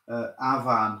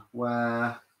 Avan,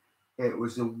 where it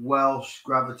was the Welsh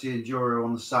Gravity Enduro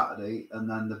on the Saturday and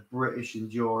then the British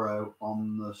Enduro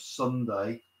on the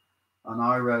Sunday, and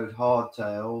I rode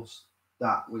hardtails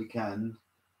that weekend,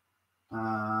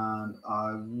 and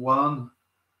I won.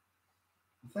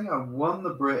 I think I won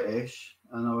the British,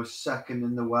 and I was second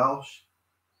in the Welsh,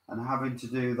 and having to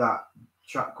do that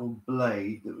track called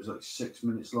Blade that was like 6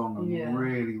 minutes long and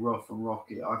really rough and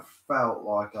rocky. I felt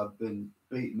like I'd been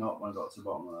beaten up when I got to the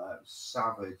bottom of that. It was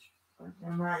savage.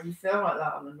 And that you feel like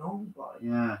that on a normal bike.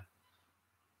 Yeah.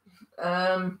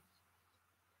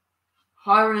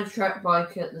 Hiring a trek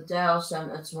bike at the Dale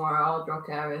Centre tomorrow, Hard Rock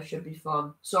area should be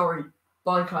fun. Sorry,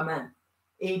 bike I meant.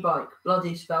 E-bike,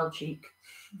 bloody spell cheek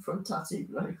from Tattoo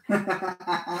Bloke.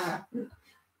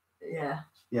 Yeah.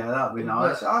 Yeah, that'd be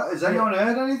nice. Has anyone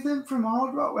heard anything from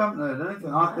Hard Rock? We haven't heard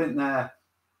anything. No.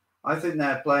 I think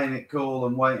they're playing it cool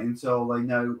and waiting until they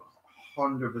know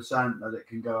 100% that it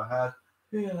can go ahead.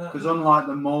 Yeah. Because unlike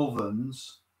the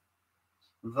Malverns,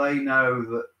 they know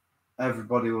that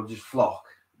everybody will just flock.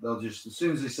 They'll just, as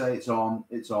soon as they say it's on,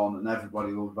 and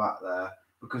everybody will be back there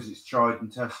because it's tried and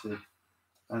tested.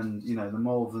 And, you know, the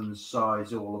Malverns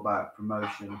side's all about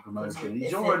promotion.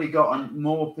 He's already got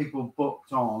more people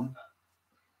booked on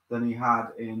than he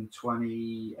had in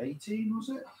 2018, was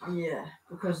it? Yeah,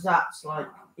 because that's like,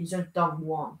 he's only done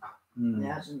one. He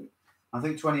hasn't. I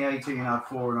think 2018 had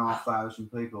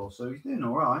 4,500 people, so he's doing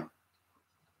all right.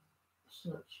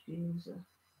 Such geezer.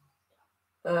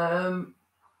 Can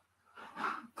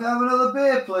I have another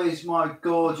beer, please, my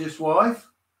gorgeous wife?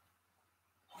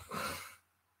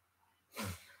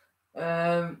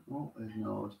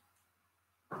 Ignored.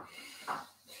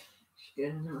 She's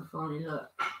getting a funny look.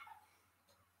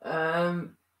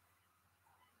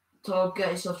 Todd,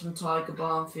 get yourself some Tiger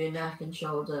Balm for your neck and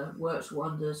shoulder. Works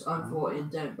wonders. I'm 40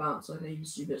 and don't bounce like I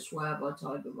used to, but swear by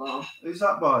Tiger Balm. Who's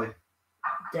that by?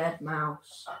 Dead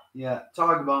Mouse. Yeah,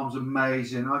 Tiger Balm's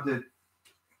amazing. I did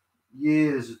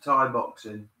years of Thai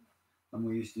boxing, and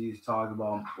we used to use Tiger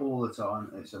Balm all the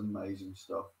time. It's amazing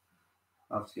stuff.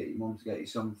 I have to get your mum to get you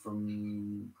some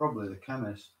from probably the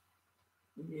chemist.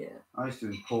 Yeah. I used to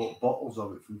import bottles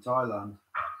of it from Thailand.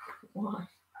 Why?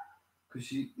 Because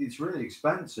it's really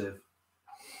expensive,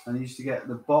 and you used to get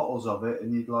the bottles of it,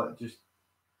 and you'd like just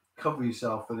cover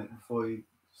yourself in it before you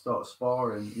start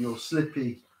sparring. You're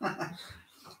slippy. My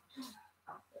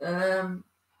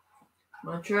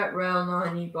Trek Rail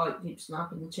 9 e-bike keeps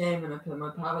snapping the chain when I put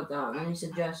my power down. Any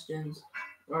suggestions?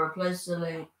 I replaced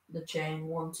the chain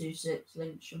 126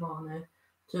 link Shimano.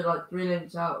 Took like 3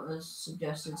 links out and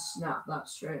suggested snap that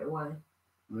straight away.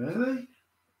 Really?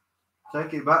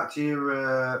 Take it back to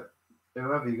your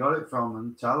whoever you got it from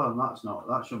and tell them that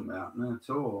shouldn't be happening at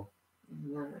all.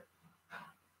 No.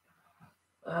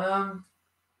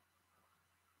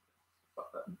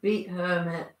 Beat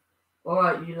Hermit.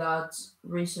 Alright, you lads.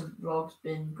 Recent vlog's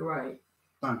been great.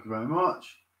 Thank you very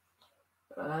much.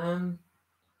 Well,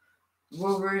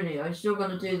 really, are you still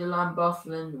going to do the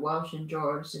Llanbuflin Welsh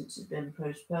Enduro since it's been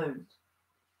postponed?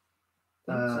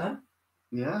 Think so?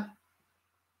 Yeah.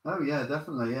 Oh, yeah,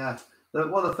 definitely, yeah.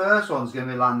 The first one's going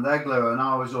to be Landegler, and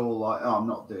I was all like, oh, I'm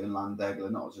not doing Landegler,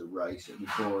 not as a race, it'd be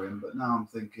boring. But now I'm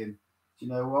thinking, do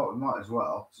you know what? We might as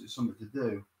well, because it's something to do.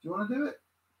 Do you want to do it?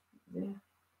 Yeah.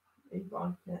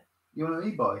 E-bike it. You want to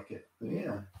e-bike it? But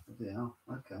yeah. Yeah.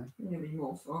 Okay. Maybe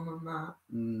more fun than that.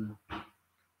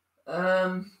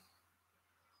 Mm.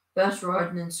 Best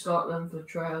riding in Scotland for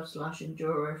trail /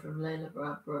 enduro from Layla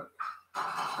Bradbrook,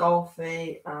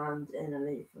 Golfy and Inner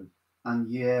Leafon. And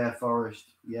yeah,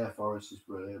 Forest. Yeah, Forest is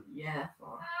brilliant. Yeah,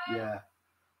 Forest. Yeah.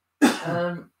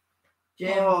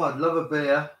 Jim. Oh, I'd love a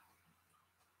beer.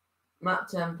 Matt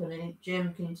Tempany.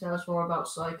 Jim, can you tell us more about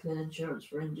cycling insurance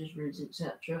for injuries,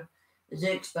 etc.? Is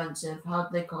it expensive? How do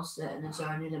they cost it? And is there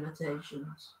any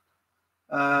limitations?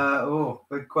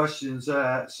 Big questions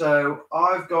there. So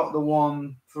I've got the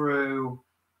one through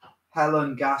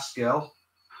Helen Gaskill.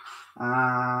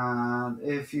 And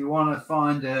if you want to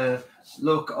find a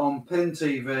look on Pin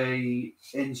TV,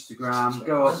 Instagram,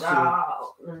 go up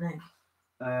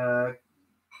to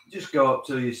just go up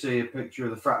till you see a picture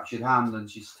of the fractured hand and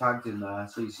she's tagged in there.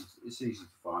 It's easy to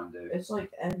find it. It's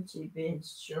like MTB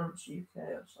Insurance UK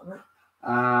or something.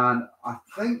 And I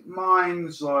think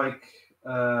mine's like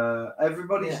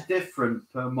everybody's different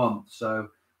per month, so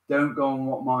don't go on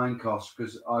what mine costs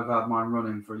because I've had mine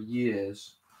running for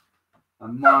years.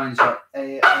 And mine's like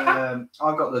I've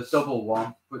got the double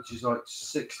one, which is like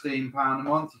 £16 a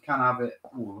month. You can have it.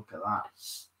 Oh, look at that!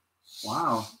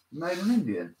 Wow, made in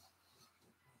Indian.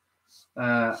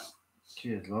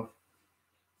 Cheers, love.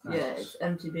 Thanks. Yeah, it's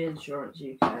MTB Insurance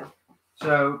UK.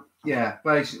 So yeah,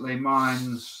 basically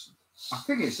mine's I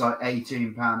think it's like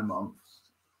 £18 a month,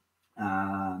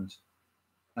 and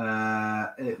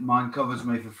mine covers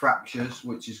me for fractures,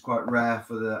 which is quite rare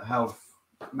for the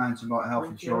mountain bike health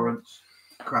insurance,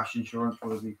 crash insurance,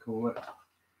 whatever you call it.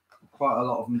 Quite a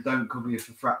lot of them don't cover you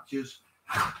for fractures,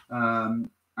 and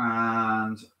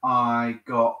I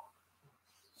got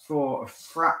for a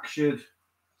fractured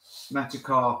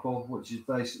metacarpal, which is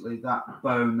basically that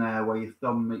bone there where your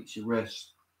thumb meets your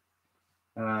wrist.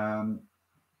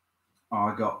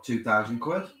 I got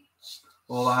 £2,000.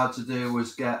 All I had to do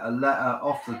was get a letter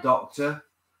off the doctor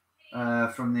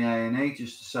from the A&E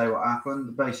just to say what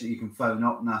happened. Basically, you can phone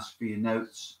up and ask for your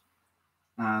notes,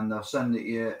 and they'll send it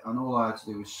you. And all I had to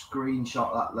do was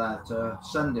screenshot that letter,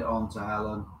 send it on to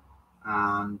Helen,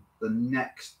 and the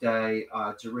next day I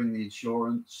had to ring the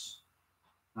insurance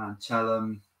and tell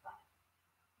them,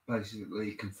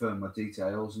 basically confirm my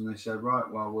details, and they said, right,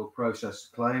 well, we'll process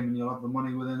the claim and you'll have the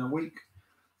money within a week.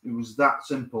 It was that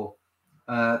simple.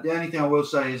 The only thing I will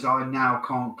say is I now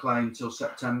can't claim till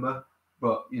September,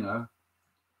 but you know,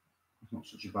 it's not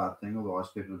such a bad thing. Otherwise,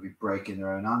 people would be breaking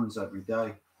their own hands every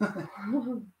day.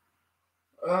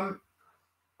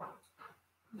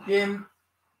 Jim,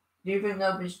 do you think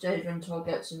there'll be stage when Todd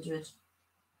gets into his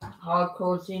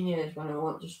hardcore teen years when I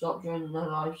want to stop joining the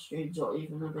live streams or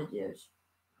even the videos?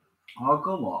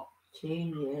 Hardcore what?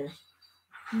 Teen years.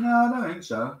 No, I don't think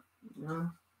so.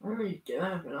 No, I don't really do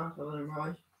anything else other than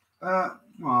ride.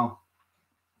 Well,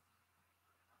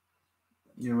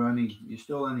 you're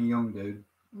still only young, dude.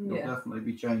 You'll definitely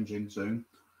be changing soon,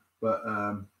 but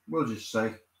we'll just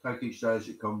say take each day as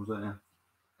it comes, don't you?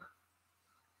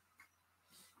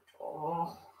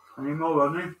 Oh, any more,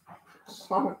 Rodney?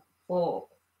 so full.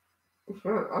 If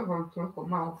you ever took a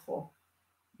mouthful.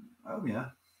 Oh yeah.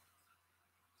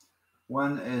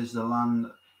 When is the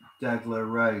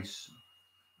Land-Degler race?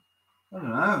 I don't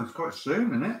know. It's quite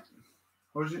soon, isn't it?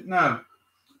 Or is it? No.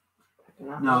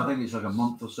 No, I think it's like a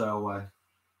month or so away.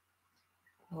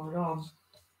 Hold on.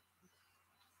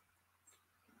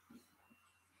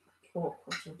 What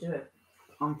should I do it?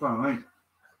 I'm trying to think.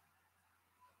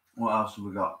 What else have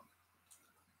we got?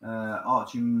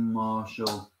 Archie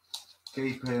Marshall.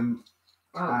 Keep him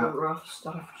out. The rough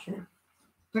stuff, shit.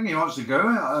 I think he wants to go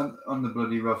on the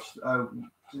bloody rough. Oh,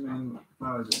 I mean,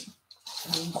 where is it?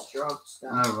 Means drug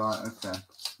stuff. Oh, right, okay.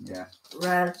 Yeah.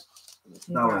 Red.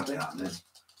 No, won't be happening.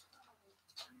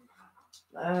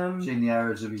 Seen the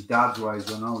errors of his dad's ways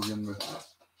when I was younger.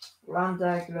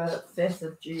 Land-Degler, 5th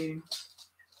of June.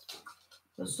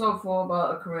 Let's talk more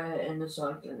about a career in the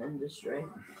cycling industry.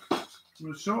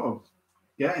 You're sort of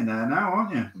getting there now,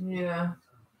 aren't you? Yeah.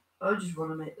 I just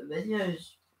want to make the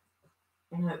videos.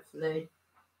 And hopefully,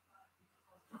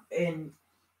 in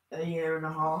a year and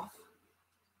a half,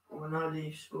 when I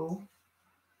leave school,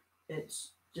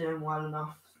 it's doing well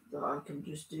enough that I can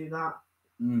just do that.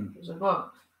 Because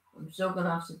I'm still going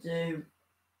to have to do,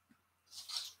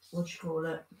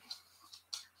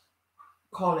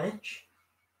 college.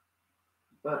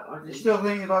 But I You still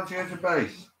think you'd like to go to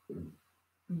base?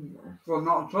 No. Well,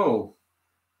 not at all.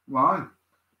 Why?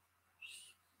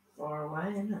 Far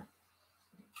away, isn't it?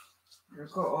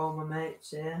 I've got all my mates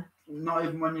here. Not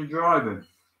even when you're driving?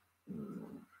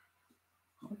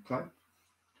 Okay.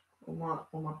 All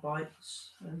my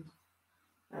bikes and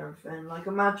everything. Like,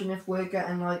 imagine if we're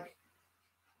getting like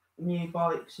new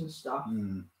bikes and stuff,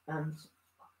 Mm. and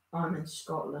I'm in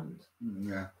Scotland.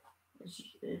 Yeah.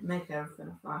 It'd make everything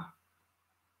a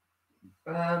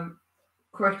faff.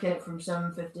 Cricket from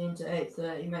 7:15 to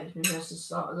 8:30 makes me miss the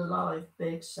start of the live.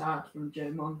 Big sad from Joe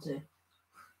Monty.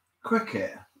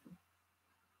 Cricket.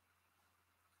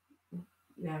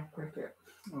 Yeah, cricket.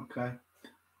 Okay.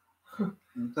 I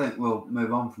think we'll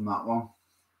move on from that one.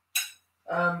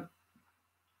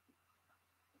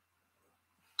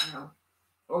 No.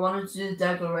 I wanted to do the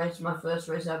Degler race, my first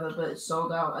race ever, but it's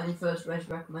sold out. Any first race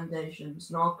recommendations?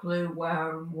 No clue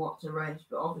where and what to race,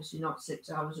 but obviously not 6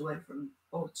 hours away from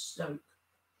Old Stoke.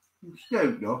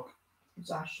 Stoke, look.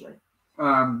 It's Ashley.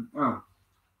 Oh.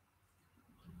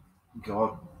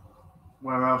 God.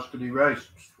 Where else could he race?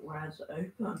 Where's it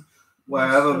open?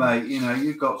 Wherever, mate. You know,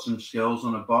 you've got some skills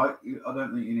on a bike. I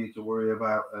don't think you need to worry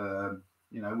about,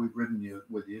 you know, we've ridden you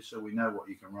with you, so we know what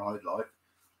you can ride like.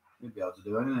 You'd be able to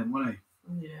do anything, wouldn't he?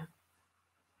 Yeah.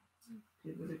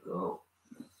 Give it a go.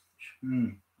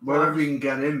 Wherever you can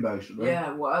get in, basically.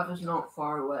 Yeah, whatever's not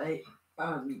far away,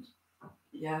 and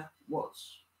yeah,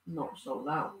 what's not sold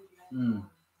out.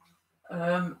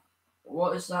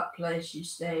 What is that place you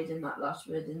stayed in that last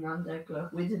vid in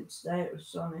Landegler? We didn't stay, it was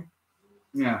sunny.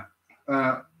 Yeah.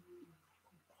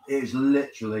 It's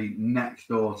literally next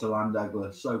door to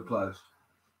Landegler, so close.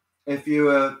 If you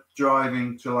were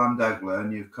driving to Landegler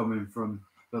and you're coming from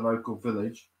the local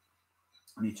village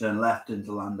and you turn left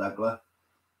into Landegler,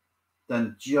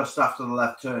 then just after the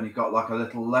left turn, you've got like a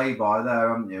little lay-by there,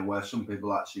 haven't you, where some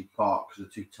people actually park because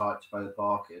they're too tight to pay the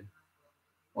parking.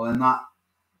 Well,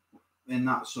 in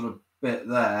that sort of bit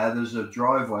there's a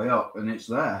driveway up, and it's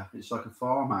there. It's like a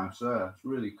farmhouse there. It's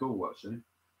really cool, actually.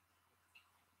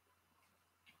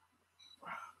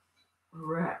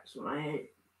 Rex when I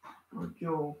ate my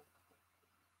jaw.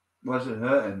 Where's it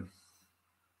hurting?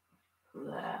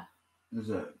 There. Is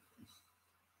it?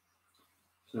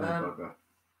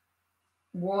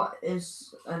 What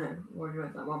is... I know, where do you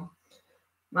write that one?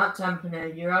 Matt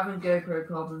Tampernay, you're having GoPro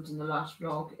problems in the last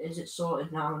vlog. Is it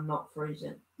sorted now and not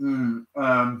freezing?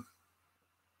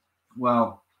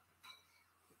 Well,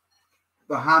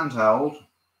 the handheld,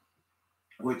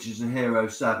 which is a Hero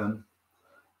 7,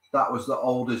 that was the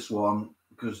oldest one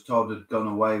because Todd had gone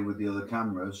away with the other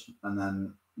cameras, and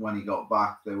then when he got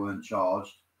back, they weren't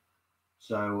charged.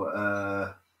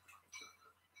 So,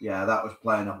 yeah, that was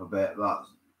playing up a bit.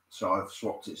 So I've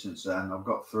swapped it since then. I've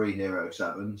got 3 Hero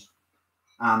 7s.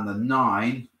 And the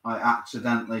 9, I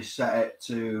accidentally set it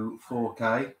to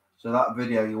 4K. So that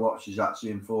video you watch is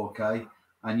actually in 4K.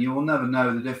 And you will never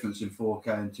know the difference in 4K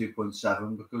and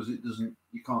 2.7 because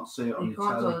you can't see it on your telly.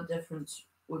 You can't tell the difference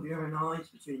with your own eyes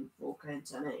between 4K and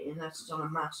 1080 unless it's on a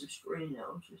massive screen.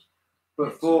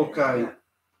 But 4K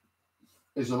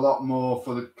is a lot more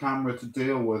for the camera to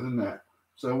deal with, isn't it?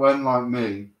 So when, like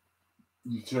me,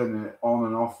 you turn it on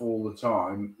and off all the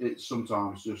time, it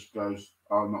sometimes just goes,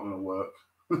 oh, I'm not going to work.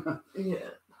 Yeah.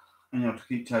 And you have to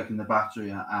keep taking the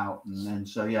battery out. And then,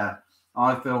 so yeah,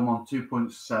 I film on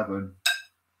 2.7,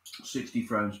 60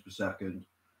 frames per second.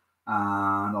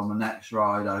 And on the next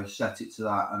ride, I set it to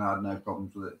that and I had no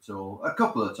problems with it at all. A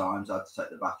couple of times I had to take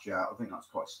the battery out. I think that's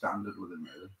quite standard with him,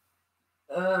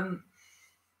 really.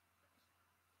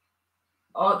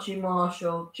 Archie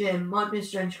Marshall, Jim, might be a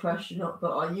strange question,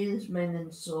 but are you this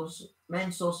main source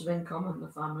of income in the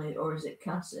family, or is it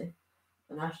Cassie?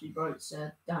 And Ashley Bright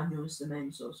said Daniel is the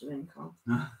main source of income.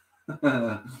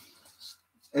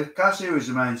 If Cassie was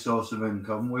the main source of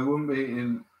income, we wouldn't be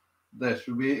eating this.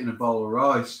 We'd be eating a bowl of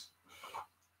rice.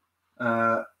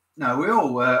 No, we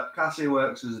all work. Cassie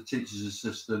works as a teacher's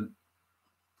assistant.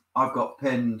 I've got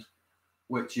pinned,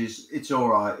 which is, it's all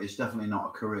right. It's definitely not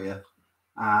a career.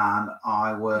 And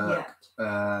I work,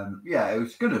 yeah, it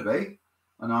was going to be.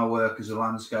 And I work as a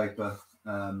landscaper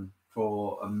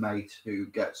for a mate who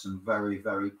gets some very,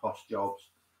 very posh jobs.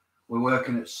 We're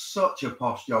working at such a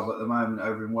posh job at the moment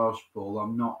over in Welshpool.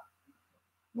 I'm not,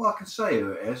 well, I can say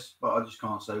who it is, but I just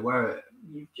can't say where it is.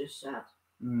 You've just said.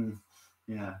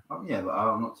 Yeah, but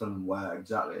I'm not telling where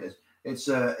exactly it is. It's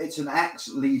an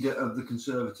ex-leader of the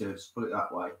Conservatives, put it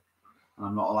that way. And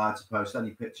I'm not allowed to post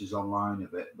any pictures online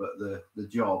of it, but the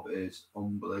job is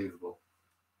unbelievable.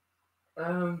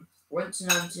 Went to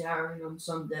Nanty on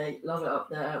Sunday. Love it up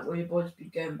there. Will you boys be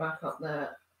going back up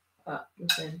there at the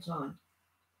same time?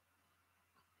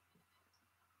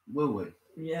 Will we?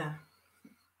 Yeah.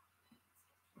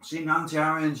 See, Nanty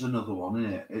Arion's another one,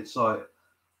 isn't it? It's like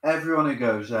everyone who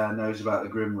goes there knows about the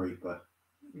Grim Reaper.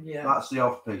 Yeah. That's the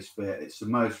off-piste bit. It's the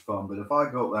most fun. But if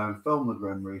I go up there and film the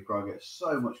Grim Reaper, I get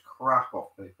so much crap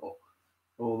off people.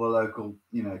 all the local,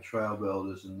 trail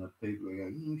builders and the people who go,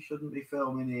 you shouldn't be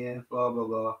filming here, blah blah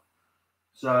blah.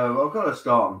 So I've got to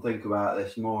start and think about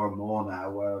this more and more now,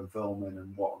 where I'm filming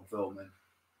and what I'm filming,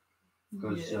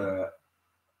 because it's a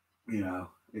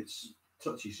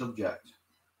touchy subject.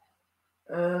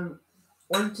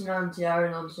 1-90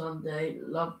 Aaron on Sunday.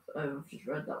 Love. Oh, I've just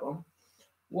read that one.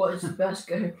 What is the best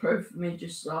GoPro for me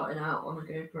just starting out on a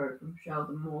GoPro from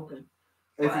Sheldon Morgan?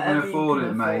 If you can afford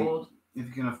it, mate. If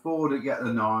you can afford it, get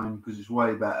the 9 because it's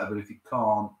way better. But if you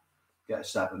can't, get a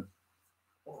 7.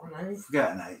 Or an 8.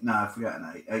 Forget an 8. No, forget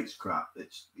an 8. 8's crap.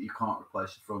 You can't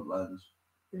replace the front lens.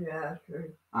 Yeah,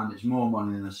 true. And it's more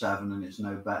money than a 7, and it's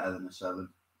no better than a 7.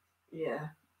 Yeah.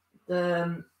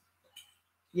 But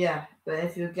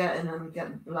if you're getting them,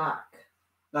 get the black.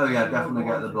 Oh yeah, definitely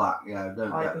get the black. Yeah,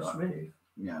 don't get that. Smooth.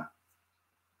 Yeah.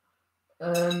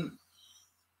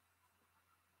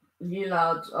 You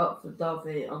lads up for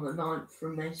Dovey on the 9th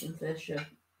from Mason Fisher?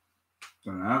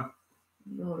 Don't know.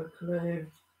 Not a clue.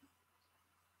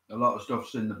 A lot of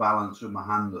stuff's in the balance with my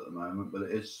hand at the moment, but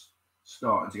it is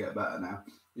starting to get better now.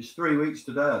 It's 3 weeks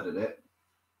today I did it.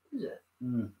 Is it?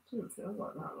 Doesn't feel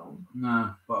like that long.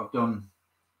 No, but I've done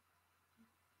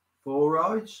 4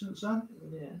 rides since then.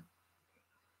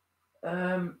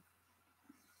 Yeah.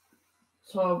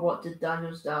 So what did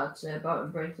Daniel's dad say about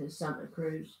him breaking his Santa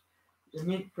Cruz? It was a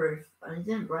nuke proof, and he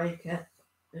didn't break it.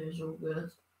 It was all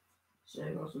good. So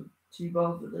he wasn't too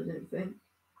bothered, I didn't think.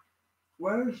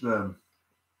 Where is not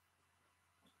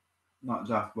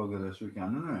Daft Bugger this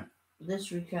weekend, isn't it?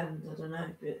 This weekend, I don't know,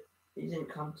 but he didn't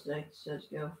come today because his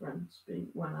girlfriend's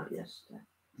went out yesterday.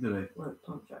 Did he? Went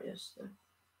contract yesterday.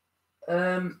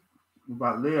 What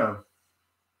about Leo?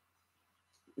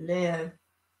 Leo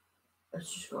has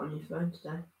just got a new phone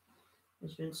today.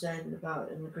 He's been saying about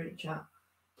it in the group chat,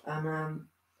 and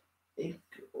he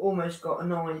almost got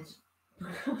annoyed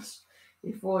because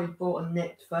he thought he bought a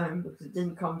nicked phone because it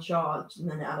didn't come charged, and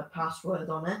then it had a password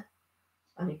on it,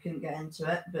 and he couldn't get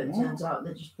into it. But it turns out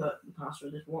they just put the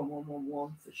password as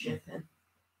 1111 for shipping.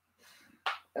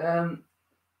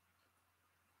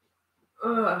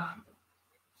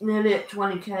 Nearly at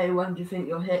 20k. When do you think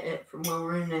you'll hit it from Will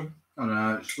Rooney? I don't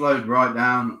know. It's slowed right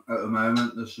down at the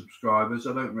moment, the subscribers.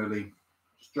 I don't really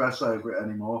stress over it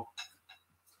anymore.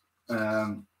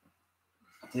 I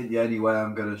think the only way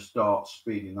I'm going to start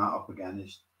speeding that up again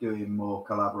is doing more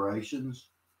collaborations,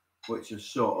 which is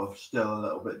sort of still a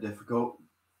little bit difficult.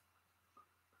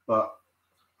 But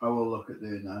I will look at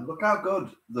doing that. Look how good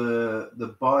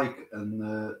the bike and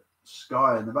the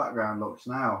sky in the background looks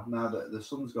now that the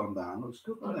sun's gone down. Looks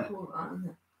good, doesn't it? Cool, isn't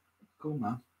it? Cool,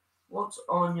 man. What's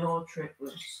on your trick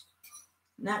list?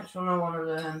 Next one I want to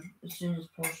learn as soon as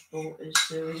possible is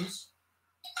series.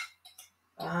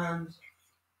 And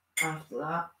after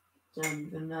that, don't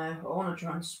even know. I want to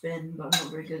try and spin, but I'm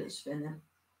not very good at spinning.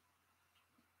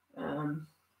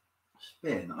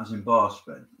 Spin, as in bar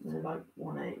spin? They're like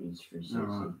 180s, 360.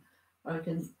 Right. I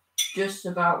can just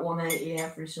about 180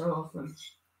 every so often.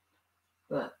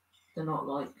 But they're not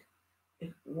like,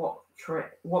 what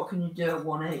can you do at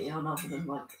 180 on other than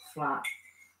like flat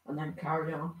and then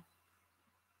carry on?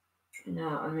 You know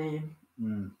what I mean?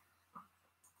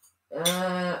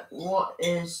 What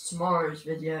is tomorrow's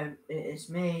video? It is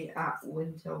me at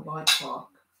Windhill Bike Park.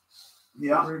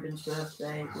 Yeah. Ruben's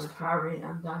birthday with Harry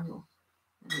and Daniel.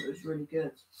 And it was really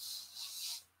good.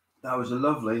 That was a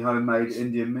lovely homemade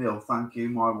Indian meal. Thank you,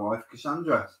 my wife,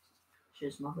 Cassandra.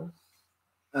 Cheers, mother.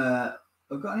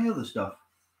 I've got any other stuff?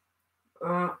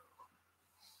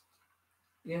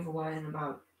 Giveaway in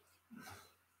about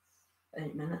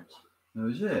 8 minutes. That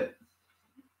was it.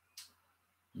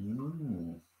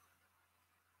 Ooh.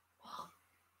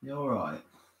 You alright?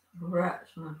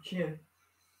 Rats on a chew.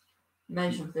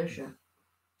 Mason Fisher.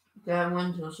 Going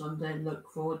Wednesday Sunday,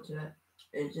 look forward to it.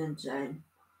 It's insane.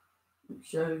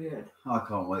 It's so good. I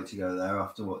can't wait to go there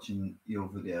after watching your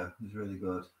video. It's really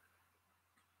good.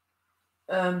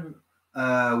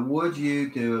 Would you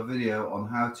do a video on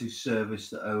how to service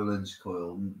the Öhlins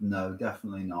coil? No,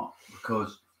 definitely not,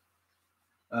 because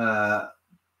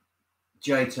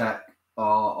JTech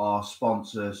are our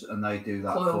sponsors and they do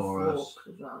that coil for us.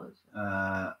 As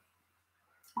well,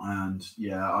 and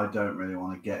yeah, I don't really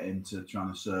want to get into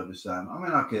trying to service them. I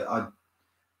mean, I'd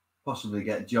possibly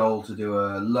get Joel to do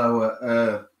a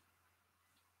lower,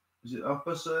 is it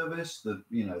upper service? The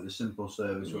simple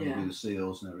service where you do the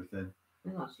seals and everything. I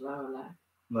think that's lower leg.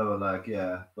 Lower leg,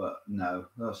 yeah, but no,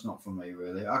 that's not for me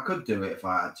really. I could do it if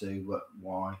I had to, but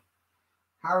why?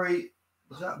 Harry,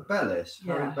 is that Bellis?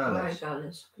 Yeah, Harry Bellis. Harry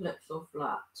Bellis. Clips or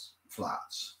flats?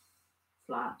 Flats.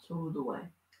 Flats all the way.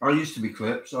 I used to be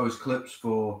clips. I was clips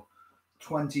for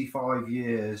 25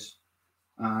 years,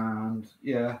 And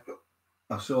yeah,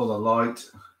 I saw the light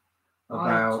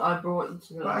about I brought you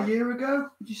to the about a light. year ago.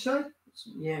 Did you say? It's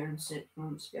a year and 6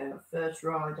 months ago. First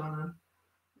ride on them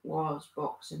was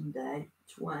Boxing Day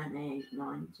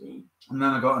 2019. And then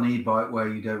I got an e-bike where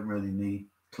you don't really need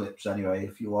clips anyway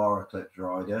if you are a clips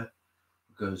rider,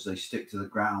 because they stick to the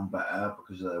ground better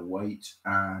because of their weight,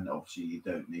 and obviously you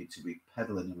don't need to be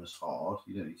pedaling them as hard.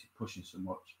 You don't need to be pushing so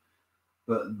much.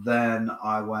 But then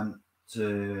I went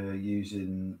to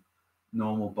using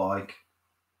normal bike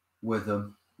with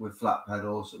them with flat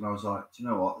pedals, and I was like, do you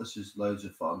know what? This is loads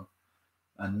of fun.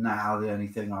 And now the only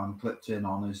thing I'm clipped in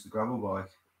on is the gravel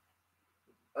bike.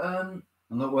 And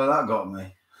look where that got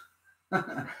me.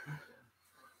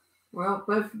 Well,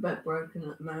 both a bit broken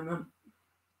at the moment.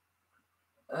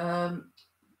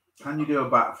 Can you do a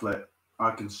backflip?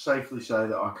 I can safely say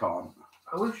that I can't.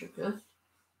 I wish I could.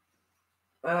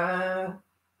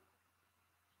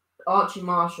 Archie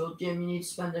Marshall, Jim, you need to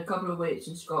spend a couple of weeks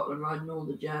in Scotland riding all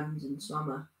the gems in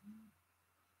summer.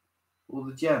 All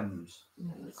the gems?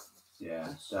 Yeah,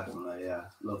 Yeah, definitely, yeah.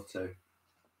 Love to.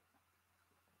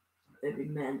 They'd be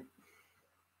meant.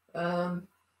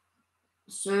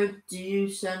 So, do you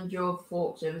send your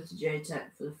forks over to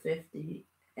JTech for the 50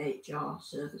 HR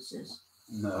services?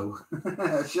 No.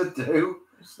 I should do.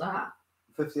 What's that?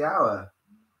 50 hour.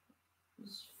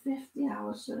 It's 50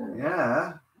 hours service.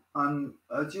 Yeah. And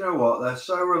do you know what? They're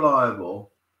so reliable.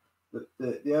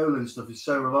 The Olin stuff is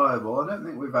so reliable. I don't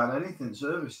think we've had anything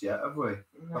serviced yet, have we?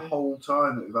 No. The whole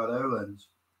time that we've had Olins.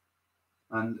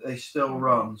 And they still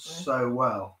run so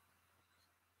well.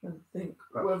 I don't think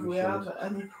Perhaps whether we we should. have at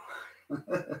any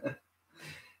point.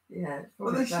 Yeah.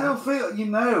 But they still feel,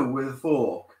 with a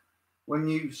fork, when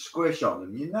you squish on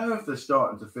them, if they're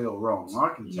starting to feel wrong.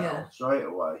 I can tell straight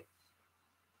away.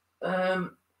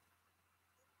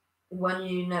 When are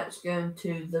you next going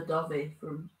to the Dovey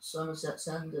from Somerset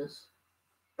Senders?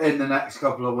 In the next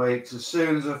couple of weeks, as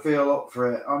soon as I feel up for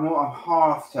it. I'm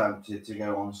half tempted to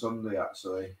go on Sunday,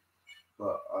 actually.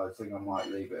 But I think I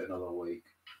might leave it another week.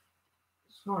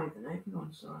 It's not even open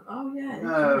on Sunday. Oh, yeah.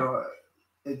 No,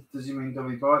 does he mean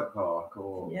Dovey Bike Park?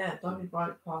 Or? Yeah, Dovey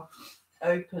Bike Park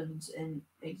opens in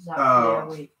exactly a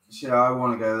week. Yeah, I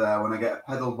want to go there when I get a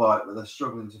pedal bike, but they're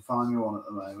struggling to find me one at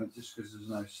the moment just because there's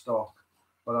no stock.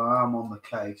 But I am on the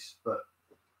case. But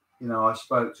I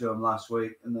spoke to them last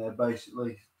week, and they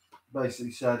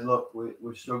basically said, "Look,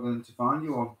 we're struggling to find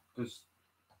you one because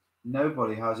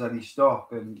nobody has any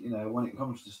stock, and when it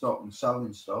comes to stock and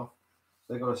selling stuff,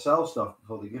 they've got to sell stuff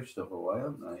before they give stuff away,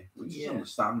 haven't they? Which is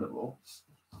understandable.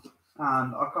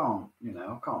 And I can't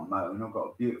moan. I've got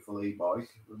a beautiful e-bike,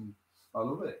 and I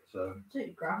love it. So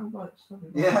take gravel bikes.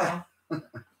 Yeah.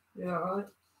 Yeah, right.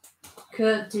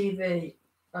 Kurt TV.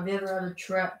 Have you ever had a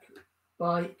Trek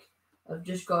bike? I've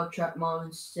just got a Trek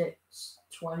Marlin 6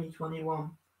 2021.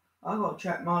 I've got a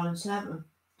Trek Marlin 7,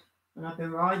 and I've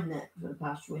been riding it for the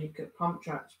past week at pump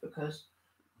tracks because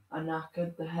I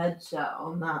knackered the headset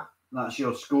on that. That's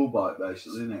your school bike,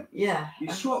 basically, isn't it? Yeah.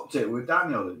 You swapped it with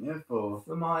Daniel, didn't you? For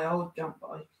my old jump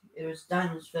bike. It was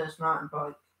Daniel's first mountain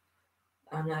bike,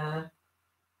 and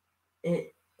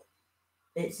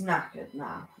it's knackered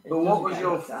now. But what was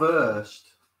your first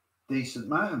decent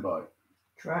mountain bike?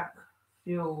 Trek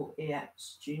Fuel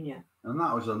EX Junior. And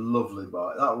that was a lovely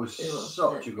bike. That was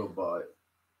such a good bike.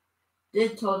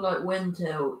 Did Todd like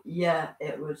Windhill? Yeah,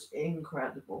 it was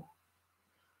incredible.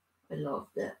 I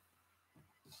loved it.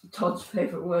 Todd's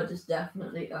favourite word is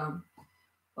definitely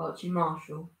Archie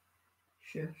Marshall.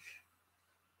 Shush.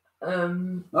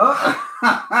 I'm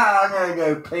gonna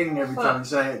go ping every time you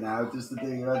say it now, just to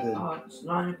do your head in. Oh, it's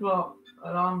 9 o'clock.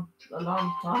 Alarm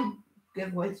time.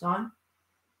 Giveaway time.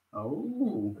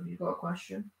 Oh. Have you got a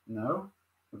question? No.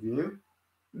 Have you?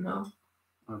 No.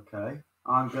 Okay.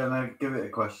 I'm gonna give it a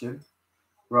question.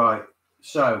 Right.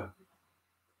 So,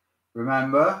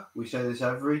 remember, we say this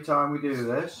every time we do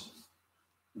this.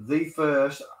 The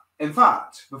first. In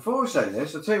fact, before I say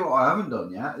this, I'll tell you what I haven't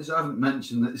done yet is I haven't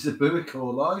mentioned that it's a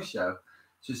Booicore live show.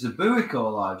 So it's a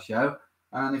Booicore live show,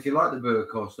 and if you like the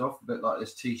Booicore stuff, a bit like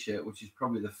this T-shirt, which is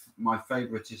probably my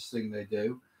favouriteest thing they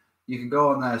do, you can go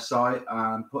on their site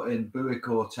and put in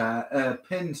Booicore 10,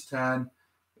 pins 10,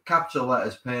 capital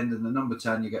letters pinned, and the number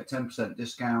 10. You get 10%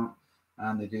 discount,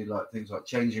 and they do things like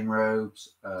changing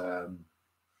robes,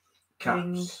 caps.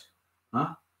 Ping.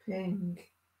 Huh? Ping.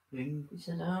 Ping. You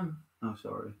said Oh,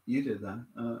 sorry. You did that.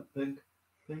 Ping.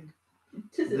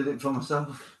 Did it for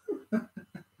myself.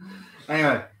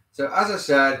 Anyway, so as I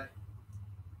said,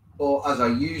 or as I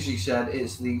usually said,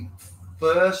 it's the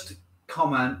first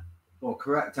comment or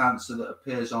correct answer that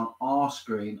appears on our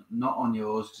screen, not on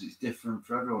yours, because it's different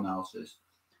for everyone else's.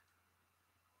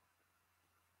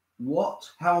 What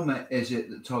helmet is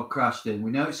it that Todd crashed in? We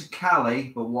know it's a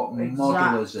Cali, but what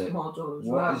model is it? Model as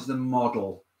What is the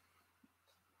model?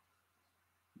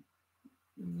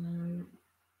 No.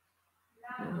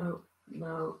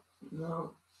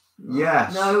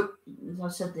 Yes. No, I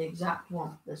said the exact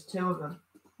one. There's two of them.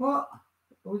 What?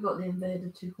 We got the Invader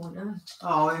 2.0.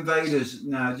 Oh, Invaders.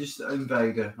 No, just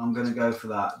Invader. I'm going to go for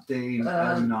that. Dean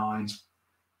 09.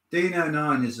 Dean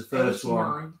 09 is the first 89,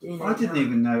 one. Dean I didn't 89.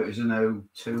 even know it was an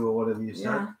 02 or whatever you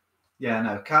said. Yeah,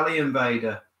 no. Cali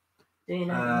Invader.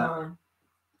 Dean 89.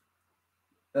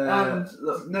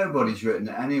 Look, nobody's written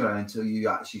it anyway until you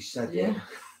actually said it.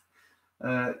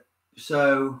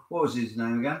 So, what was his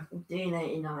name again? Dean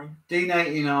 89. Dean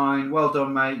 89. Well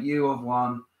done, mate. You have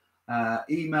won.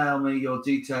 Email me your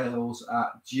details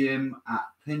at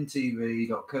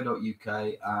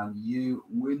jim@pintv.co.uk and you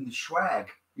win the swag.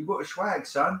 You got a swag,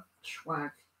 son.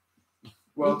 Swag.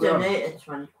 Well he done. donated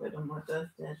 20 quid on my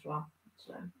birthday as well.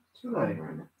 So, it's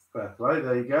Fair play.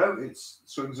 There you go. It's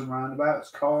swings and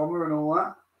roundabouts, karma and all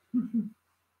that.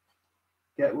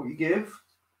 Get what you give.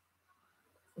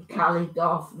 Cali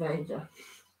Darth Vader.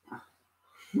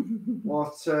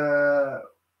 What other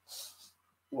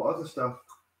stuff?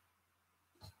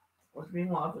 What do you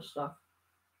mean, what other stuff?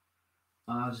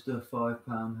 Just a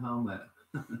 £5 helmet.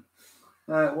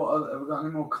 Have we got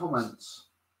any more comments?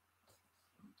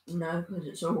 No, because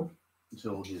it's all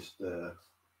just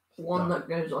one that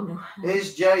goes on your head.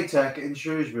 Is JTech in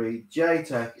Shrewsbury?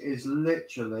 JTech is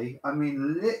literally a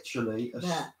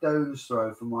stone's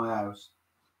throw from my house.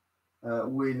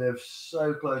 We live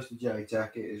so close to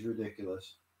JTech, it is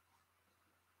ridiculous.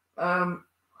 Can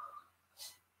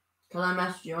I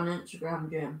message you on Instagram,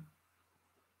 Jim?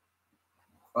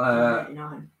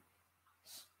 89.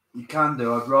 You can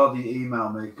do. I'd rather you email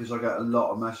me because I get a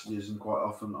lot of messages and quite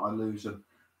often I lose them.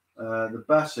 The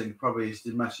best thing probably is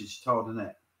to message Todd, isn't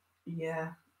it?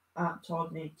 Yeah, at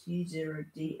Toddney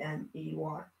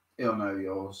T0DNEY. He'll know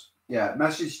yours. Yeah,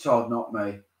 message Todd, not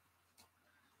me.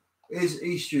 Is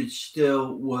Eastridge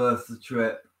still worth the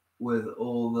trip with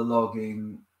all the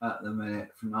logging at the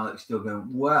minute? From Alex still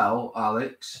going, well,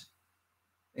 Alex,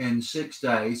 in 6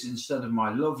 days, instead of my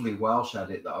lovely Welsh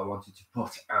edit that I wanted to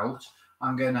put out,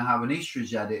 I'm going to have an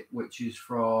Eastridge edit, which is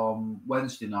from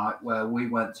Wednesday night, where we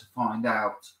went to find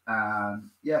out. And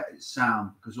yeah, it's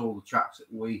sound because all the tracks that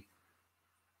we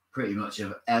pretty much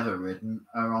have ever ridden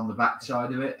are on the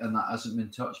backside of it, and that hasn't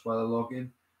been touched by the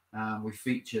logging. We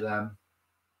feature them.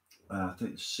 I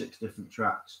think it's 6 different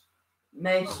tracks.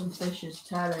 Mason Fisher's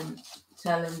telling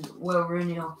Will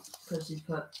Rooney off because he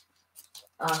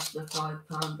asked the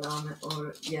 £5 on it,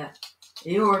 or yeah.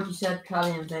 He already said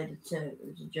Cali Invader 2. It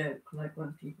was a joke, like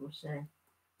when people say,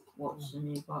 what's the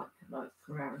new bike, like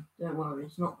Carrera. Don't worry,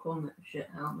 it's not calling it a shit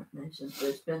helmet, Mason, but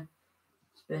it's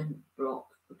been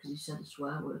blocked because he said a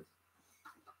swear word.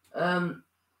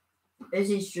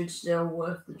 Is Eastridge still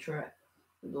worth the trip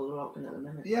with all the rocking at the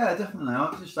minute? Yeah, definitely.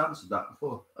 I've just answered that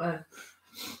before.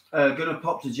 Gonna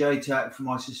pop to JTech for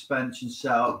my suspension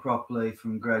set up properly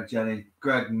from Greg Jennings.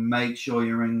 Greg, make sure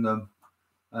you ring them.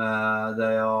 They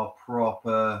are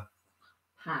proper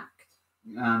Packed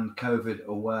and COVID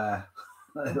aware.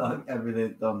 They like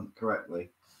everything done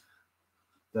correctly.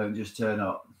 Don't just turn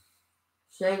up.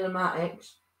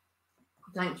 Sailormatics,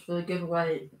 thanks for the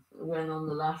giveaway win on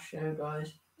the last show,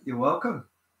 guys. You're welcome.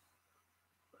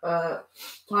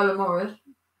 Tyler Morris,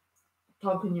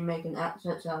 Todd, can you make an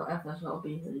XXL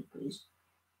FSLB hoodie, please?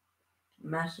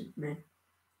 Message me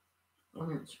on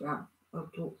Instagram. I'll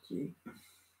talk to you.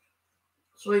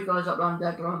 Saw you guys up around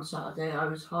Degler on Saturday. I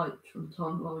was hyped from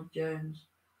Tom Lloyd Jones.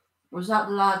 Was that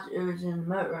the lad who was in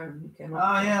the motorhome who came up?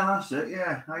 Oh, yeah, that's it.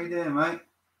 Yeah. How you doing, mate?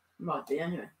 Might be,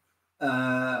 anyway.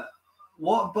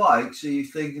 What bikes are you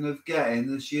thinking of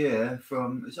getting this year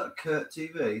from, is that Kurt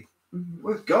TV? Mm-hmm.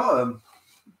 We've got them.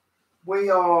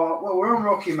 We're on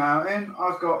Rocky Mountain.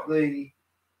 I've got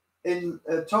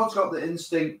Todd's got the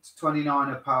Instinct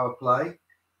 29er Power Play.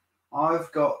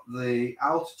 I've got the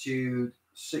Altitude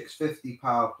 650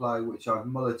 Power Play, which I've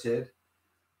mulleted.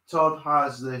 Todd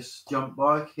has this jump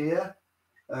bike here.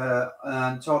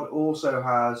 And Todd also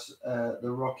has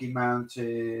the Rocky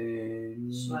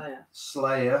Mountain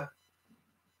Slayer.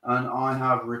 And I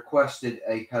have requested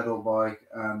a pedal bike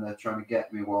and they're trying to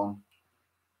get me one.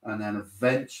 And then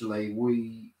eventually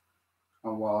I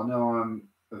know I'm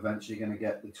eventually going to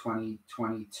get the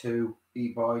 2022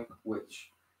 e-bike, which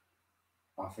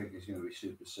I think is going to be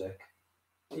super sick.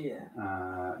 Yeah.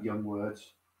 Young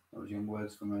words. That was young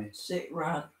words for me. Sick,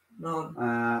 rad.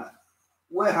 No.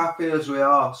 We're happy as we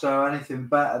are, so anything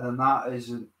better than that is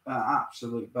an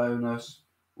absolute bonus.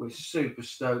 We're super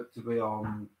stoked to be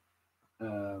on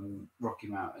Rocky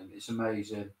Mountain. It's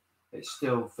amazing. It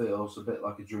still feels a bit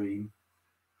like a dream.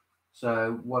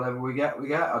 So whatever we get, we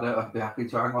get. I'd be happy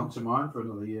to hang on to mine for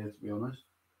another year, to be honest.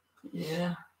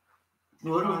 Yeah.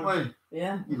 Wouldn't we?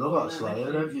 Yeah. You love that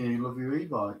Slayer, don't you? You love your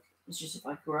e-bike. It's just if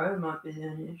I grow, might be the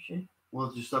only issue.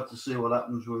 We'll just have to see what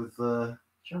happens with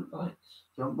Jump bikes.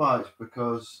 Jump bikes,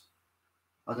 because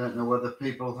I don't know whether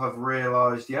people have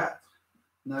realised yet.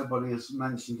 Nobody has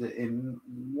mentioned it in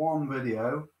one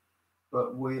video,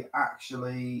 but we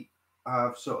actually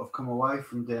have sort of come away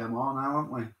from DMR now,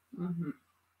 haven't we? Mm-hmm.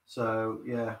 So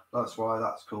yeah, that's why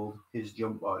that's called his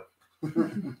jump bike.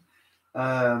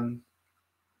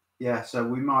 Yeah, so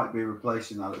we might be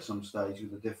replacing that at some stage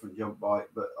with a different jump bike,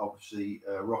 but obviously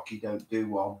Rocky don't do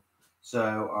one,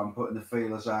 so I'm putting the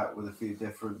feelers out with a few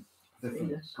different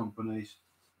companies.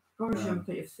 Probably shouldn't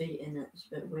put your feet in it. It's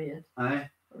a bit weird. Eh?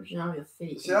 Probably shouldn't have your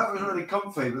feet. See, that was really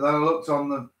comfy, but then I looked on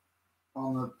the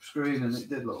screen and it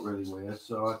did look really weird,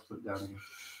 so I put it down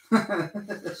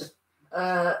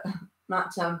again.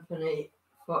 Matt Tampany,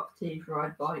 fuck teeth,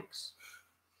 ride bikes.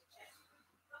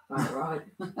 Right.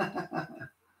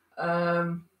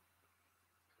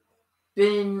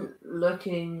 Been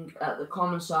looking at the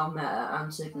common style meta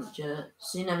and signature.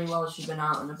 Seen any while she's been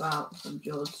out and about from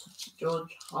George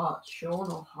Hartshorn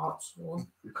or Hartshorn?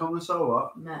 The common style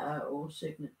what? Meta or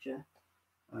signature.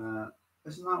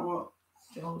 Isn't that what?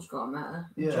 Joel's got a meta.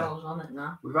 Yeah. Joel's on it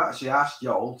now. We've actually asked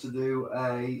Joel to do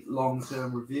a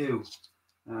long-term review,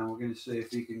 and we're going to see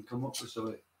if he can come up with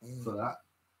something for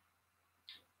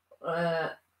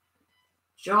that.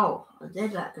 Joel, I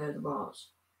did let go of the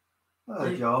bars.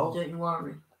 Hello, Joel. Don't you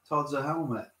worry. Todd's a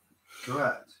helmet.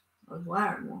 Correct. I was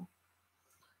wearing one.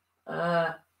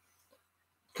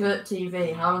 Kurt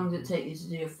TV, how long did it take you to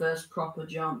do your first proper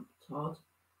jump, Todd?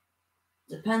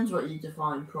 Depends what you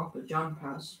define proper jump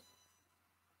as.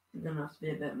 You're going to have to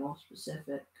be a bit more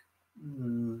specific.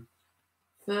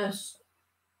 First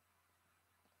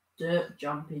dirt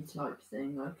jumpy type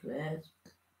thing I cleared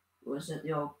was at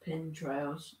the old pin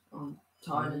trails on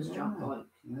Tyler's jump bike.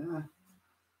 Yeah.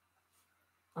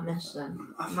 I miss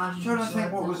them. I'm trying to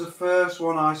think what was the first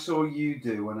one I saw you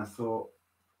do when I thought,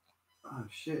 oh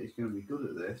shit, he's going to be good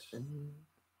at this.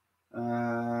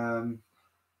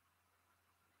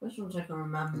 Which ones I can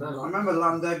remember? I remember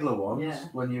Landegler ones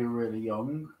when you were really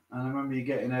young, and I remember you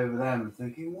getting over them and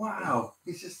thinking, wow,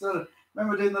 he's just sort of,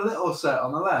 remember doing the little set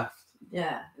on the left?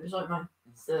 Yeah, it was like my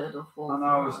third or fourth. And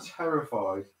I was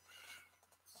terrified.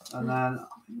 And then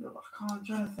I'm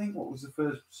trying to think what was the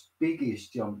first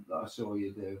biggest jump that I saw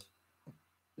you do. It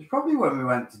was probably when we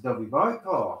went to Booicore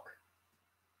Park.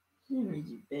 You didn't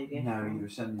really big. No, you were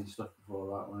sending stuff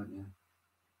before that, weren't you?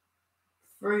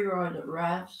 Free ride at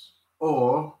Revs.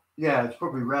 Or yeah, it's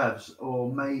probably Revs,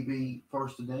 or maybe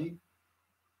Forest Dean.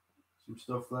 Some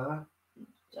stuff there.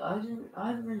 I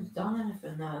haven't really done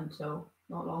anything there until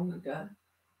not long ago.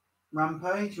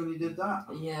 Rampage when you did that?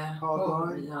 Yeah,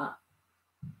 probably that.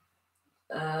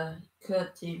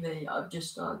 Kurt TV, I've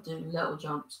just started doing little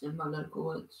jumps in my local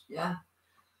woods. Yeah.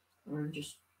 And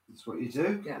just that's what you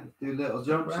do. Yeah. Do little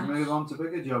jumps and move on to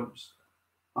bigger jumps.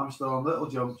 I'm still on little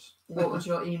jumps. What was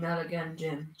your email again,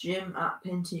 Jim?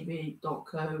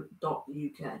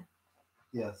 jim@pintv.co.uk.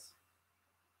 Yes.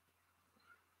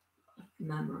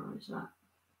 Memorise that.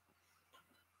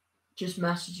 Just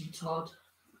message you, Todd.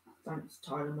 Thanks,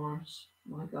 Tyler Morris,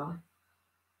 my guy.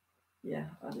 Yeah,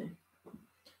 I do.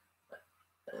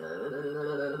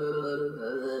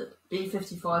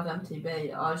 B55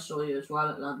 MTB, I saw you as well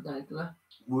at Landegler.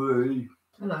 Woo.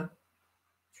 Hello.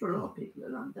 Sure, a lot of people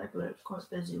at Landegler. It was quite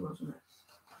busy, wasn't it?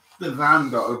 The van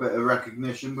got a bit of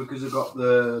recognition because it got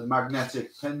the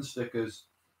magnetic pin stickers.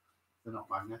 They're not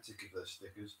magnetic if they're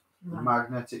stickers. No. The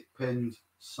magnetic pinned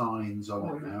signs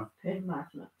on it now. Pin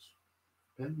magnets.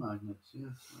 Pin magnets,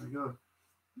 yes. Very good.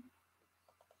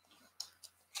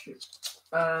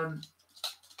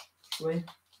 Sweet.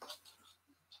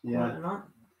 Yeah.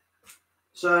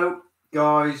 So,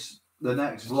 guys, the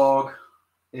next vlog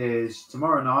is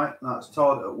tomorrow night. That's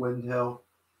Todd at Windhill.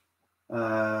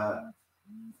 And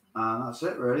that's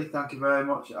it, really. Thank you very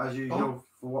much, as usual,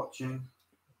 for watching.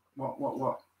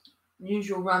 What?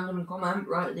 Usual random comment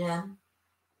right at the end.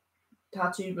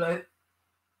 Tattoo bloke.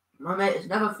 My mate has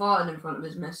never farted in front of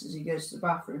his missus. He goes to the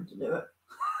bathroom to do it.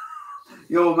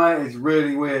 Your mate is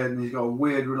really weird, and he's got a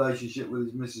weird relationship with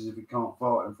his missus if he can't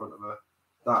fart in front of her.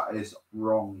 That is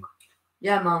wrong.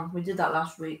 Yeah, man, we did that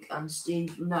last week, and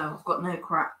Steve, no, I've got no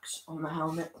cracks on the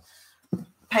helmet.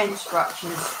 Paint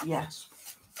scratches, yes.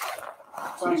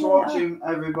 Thanks for watching,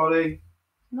 everybody.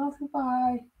 Love you,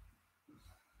 bye.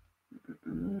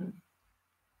 Good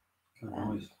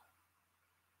noise.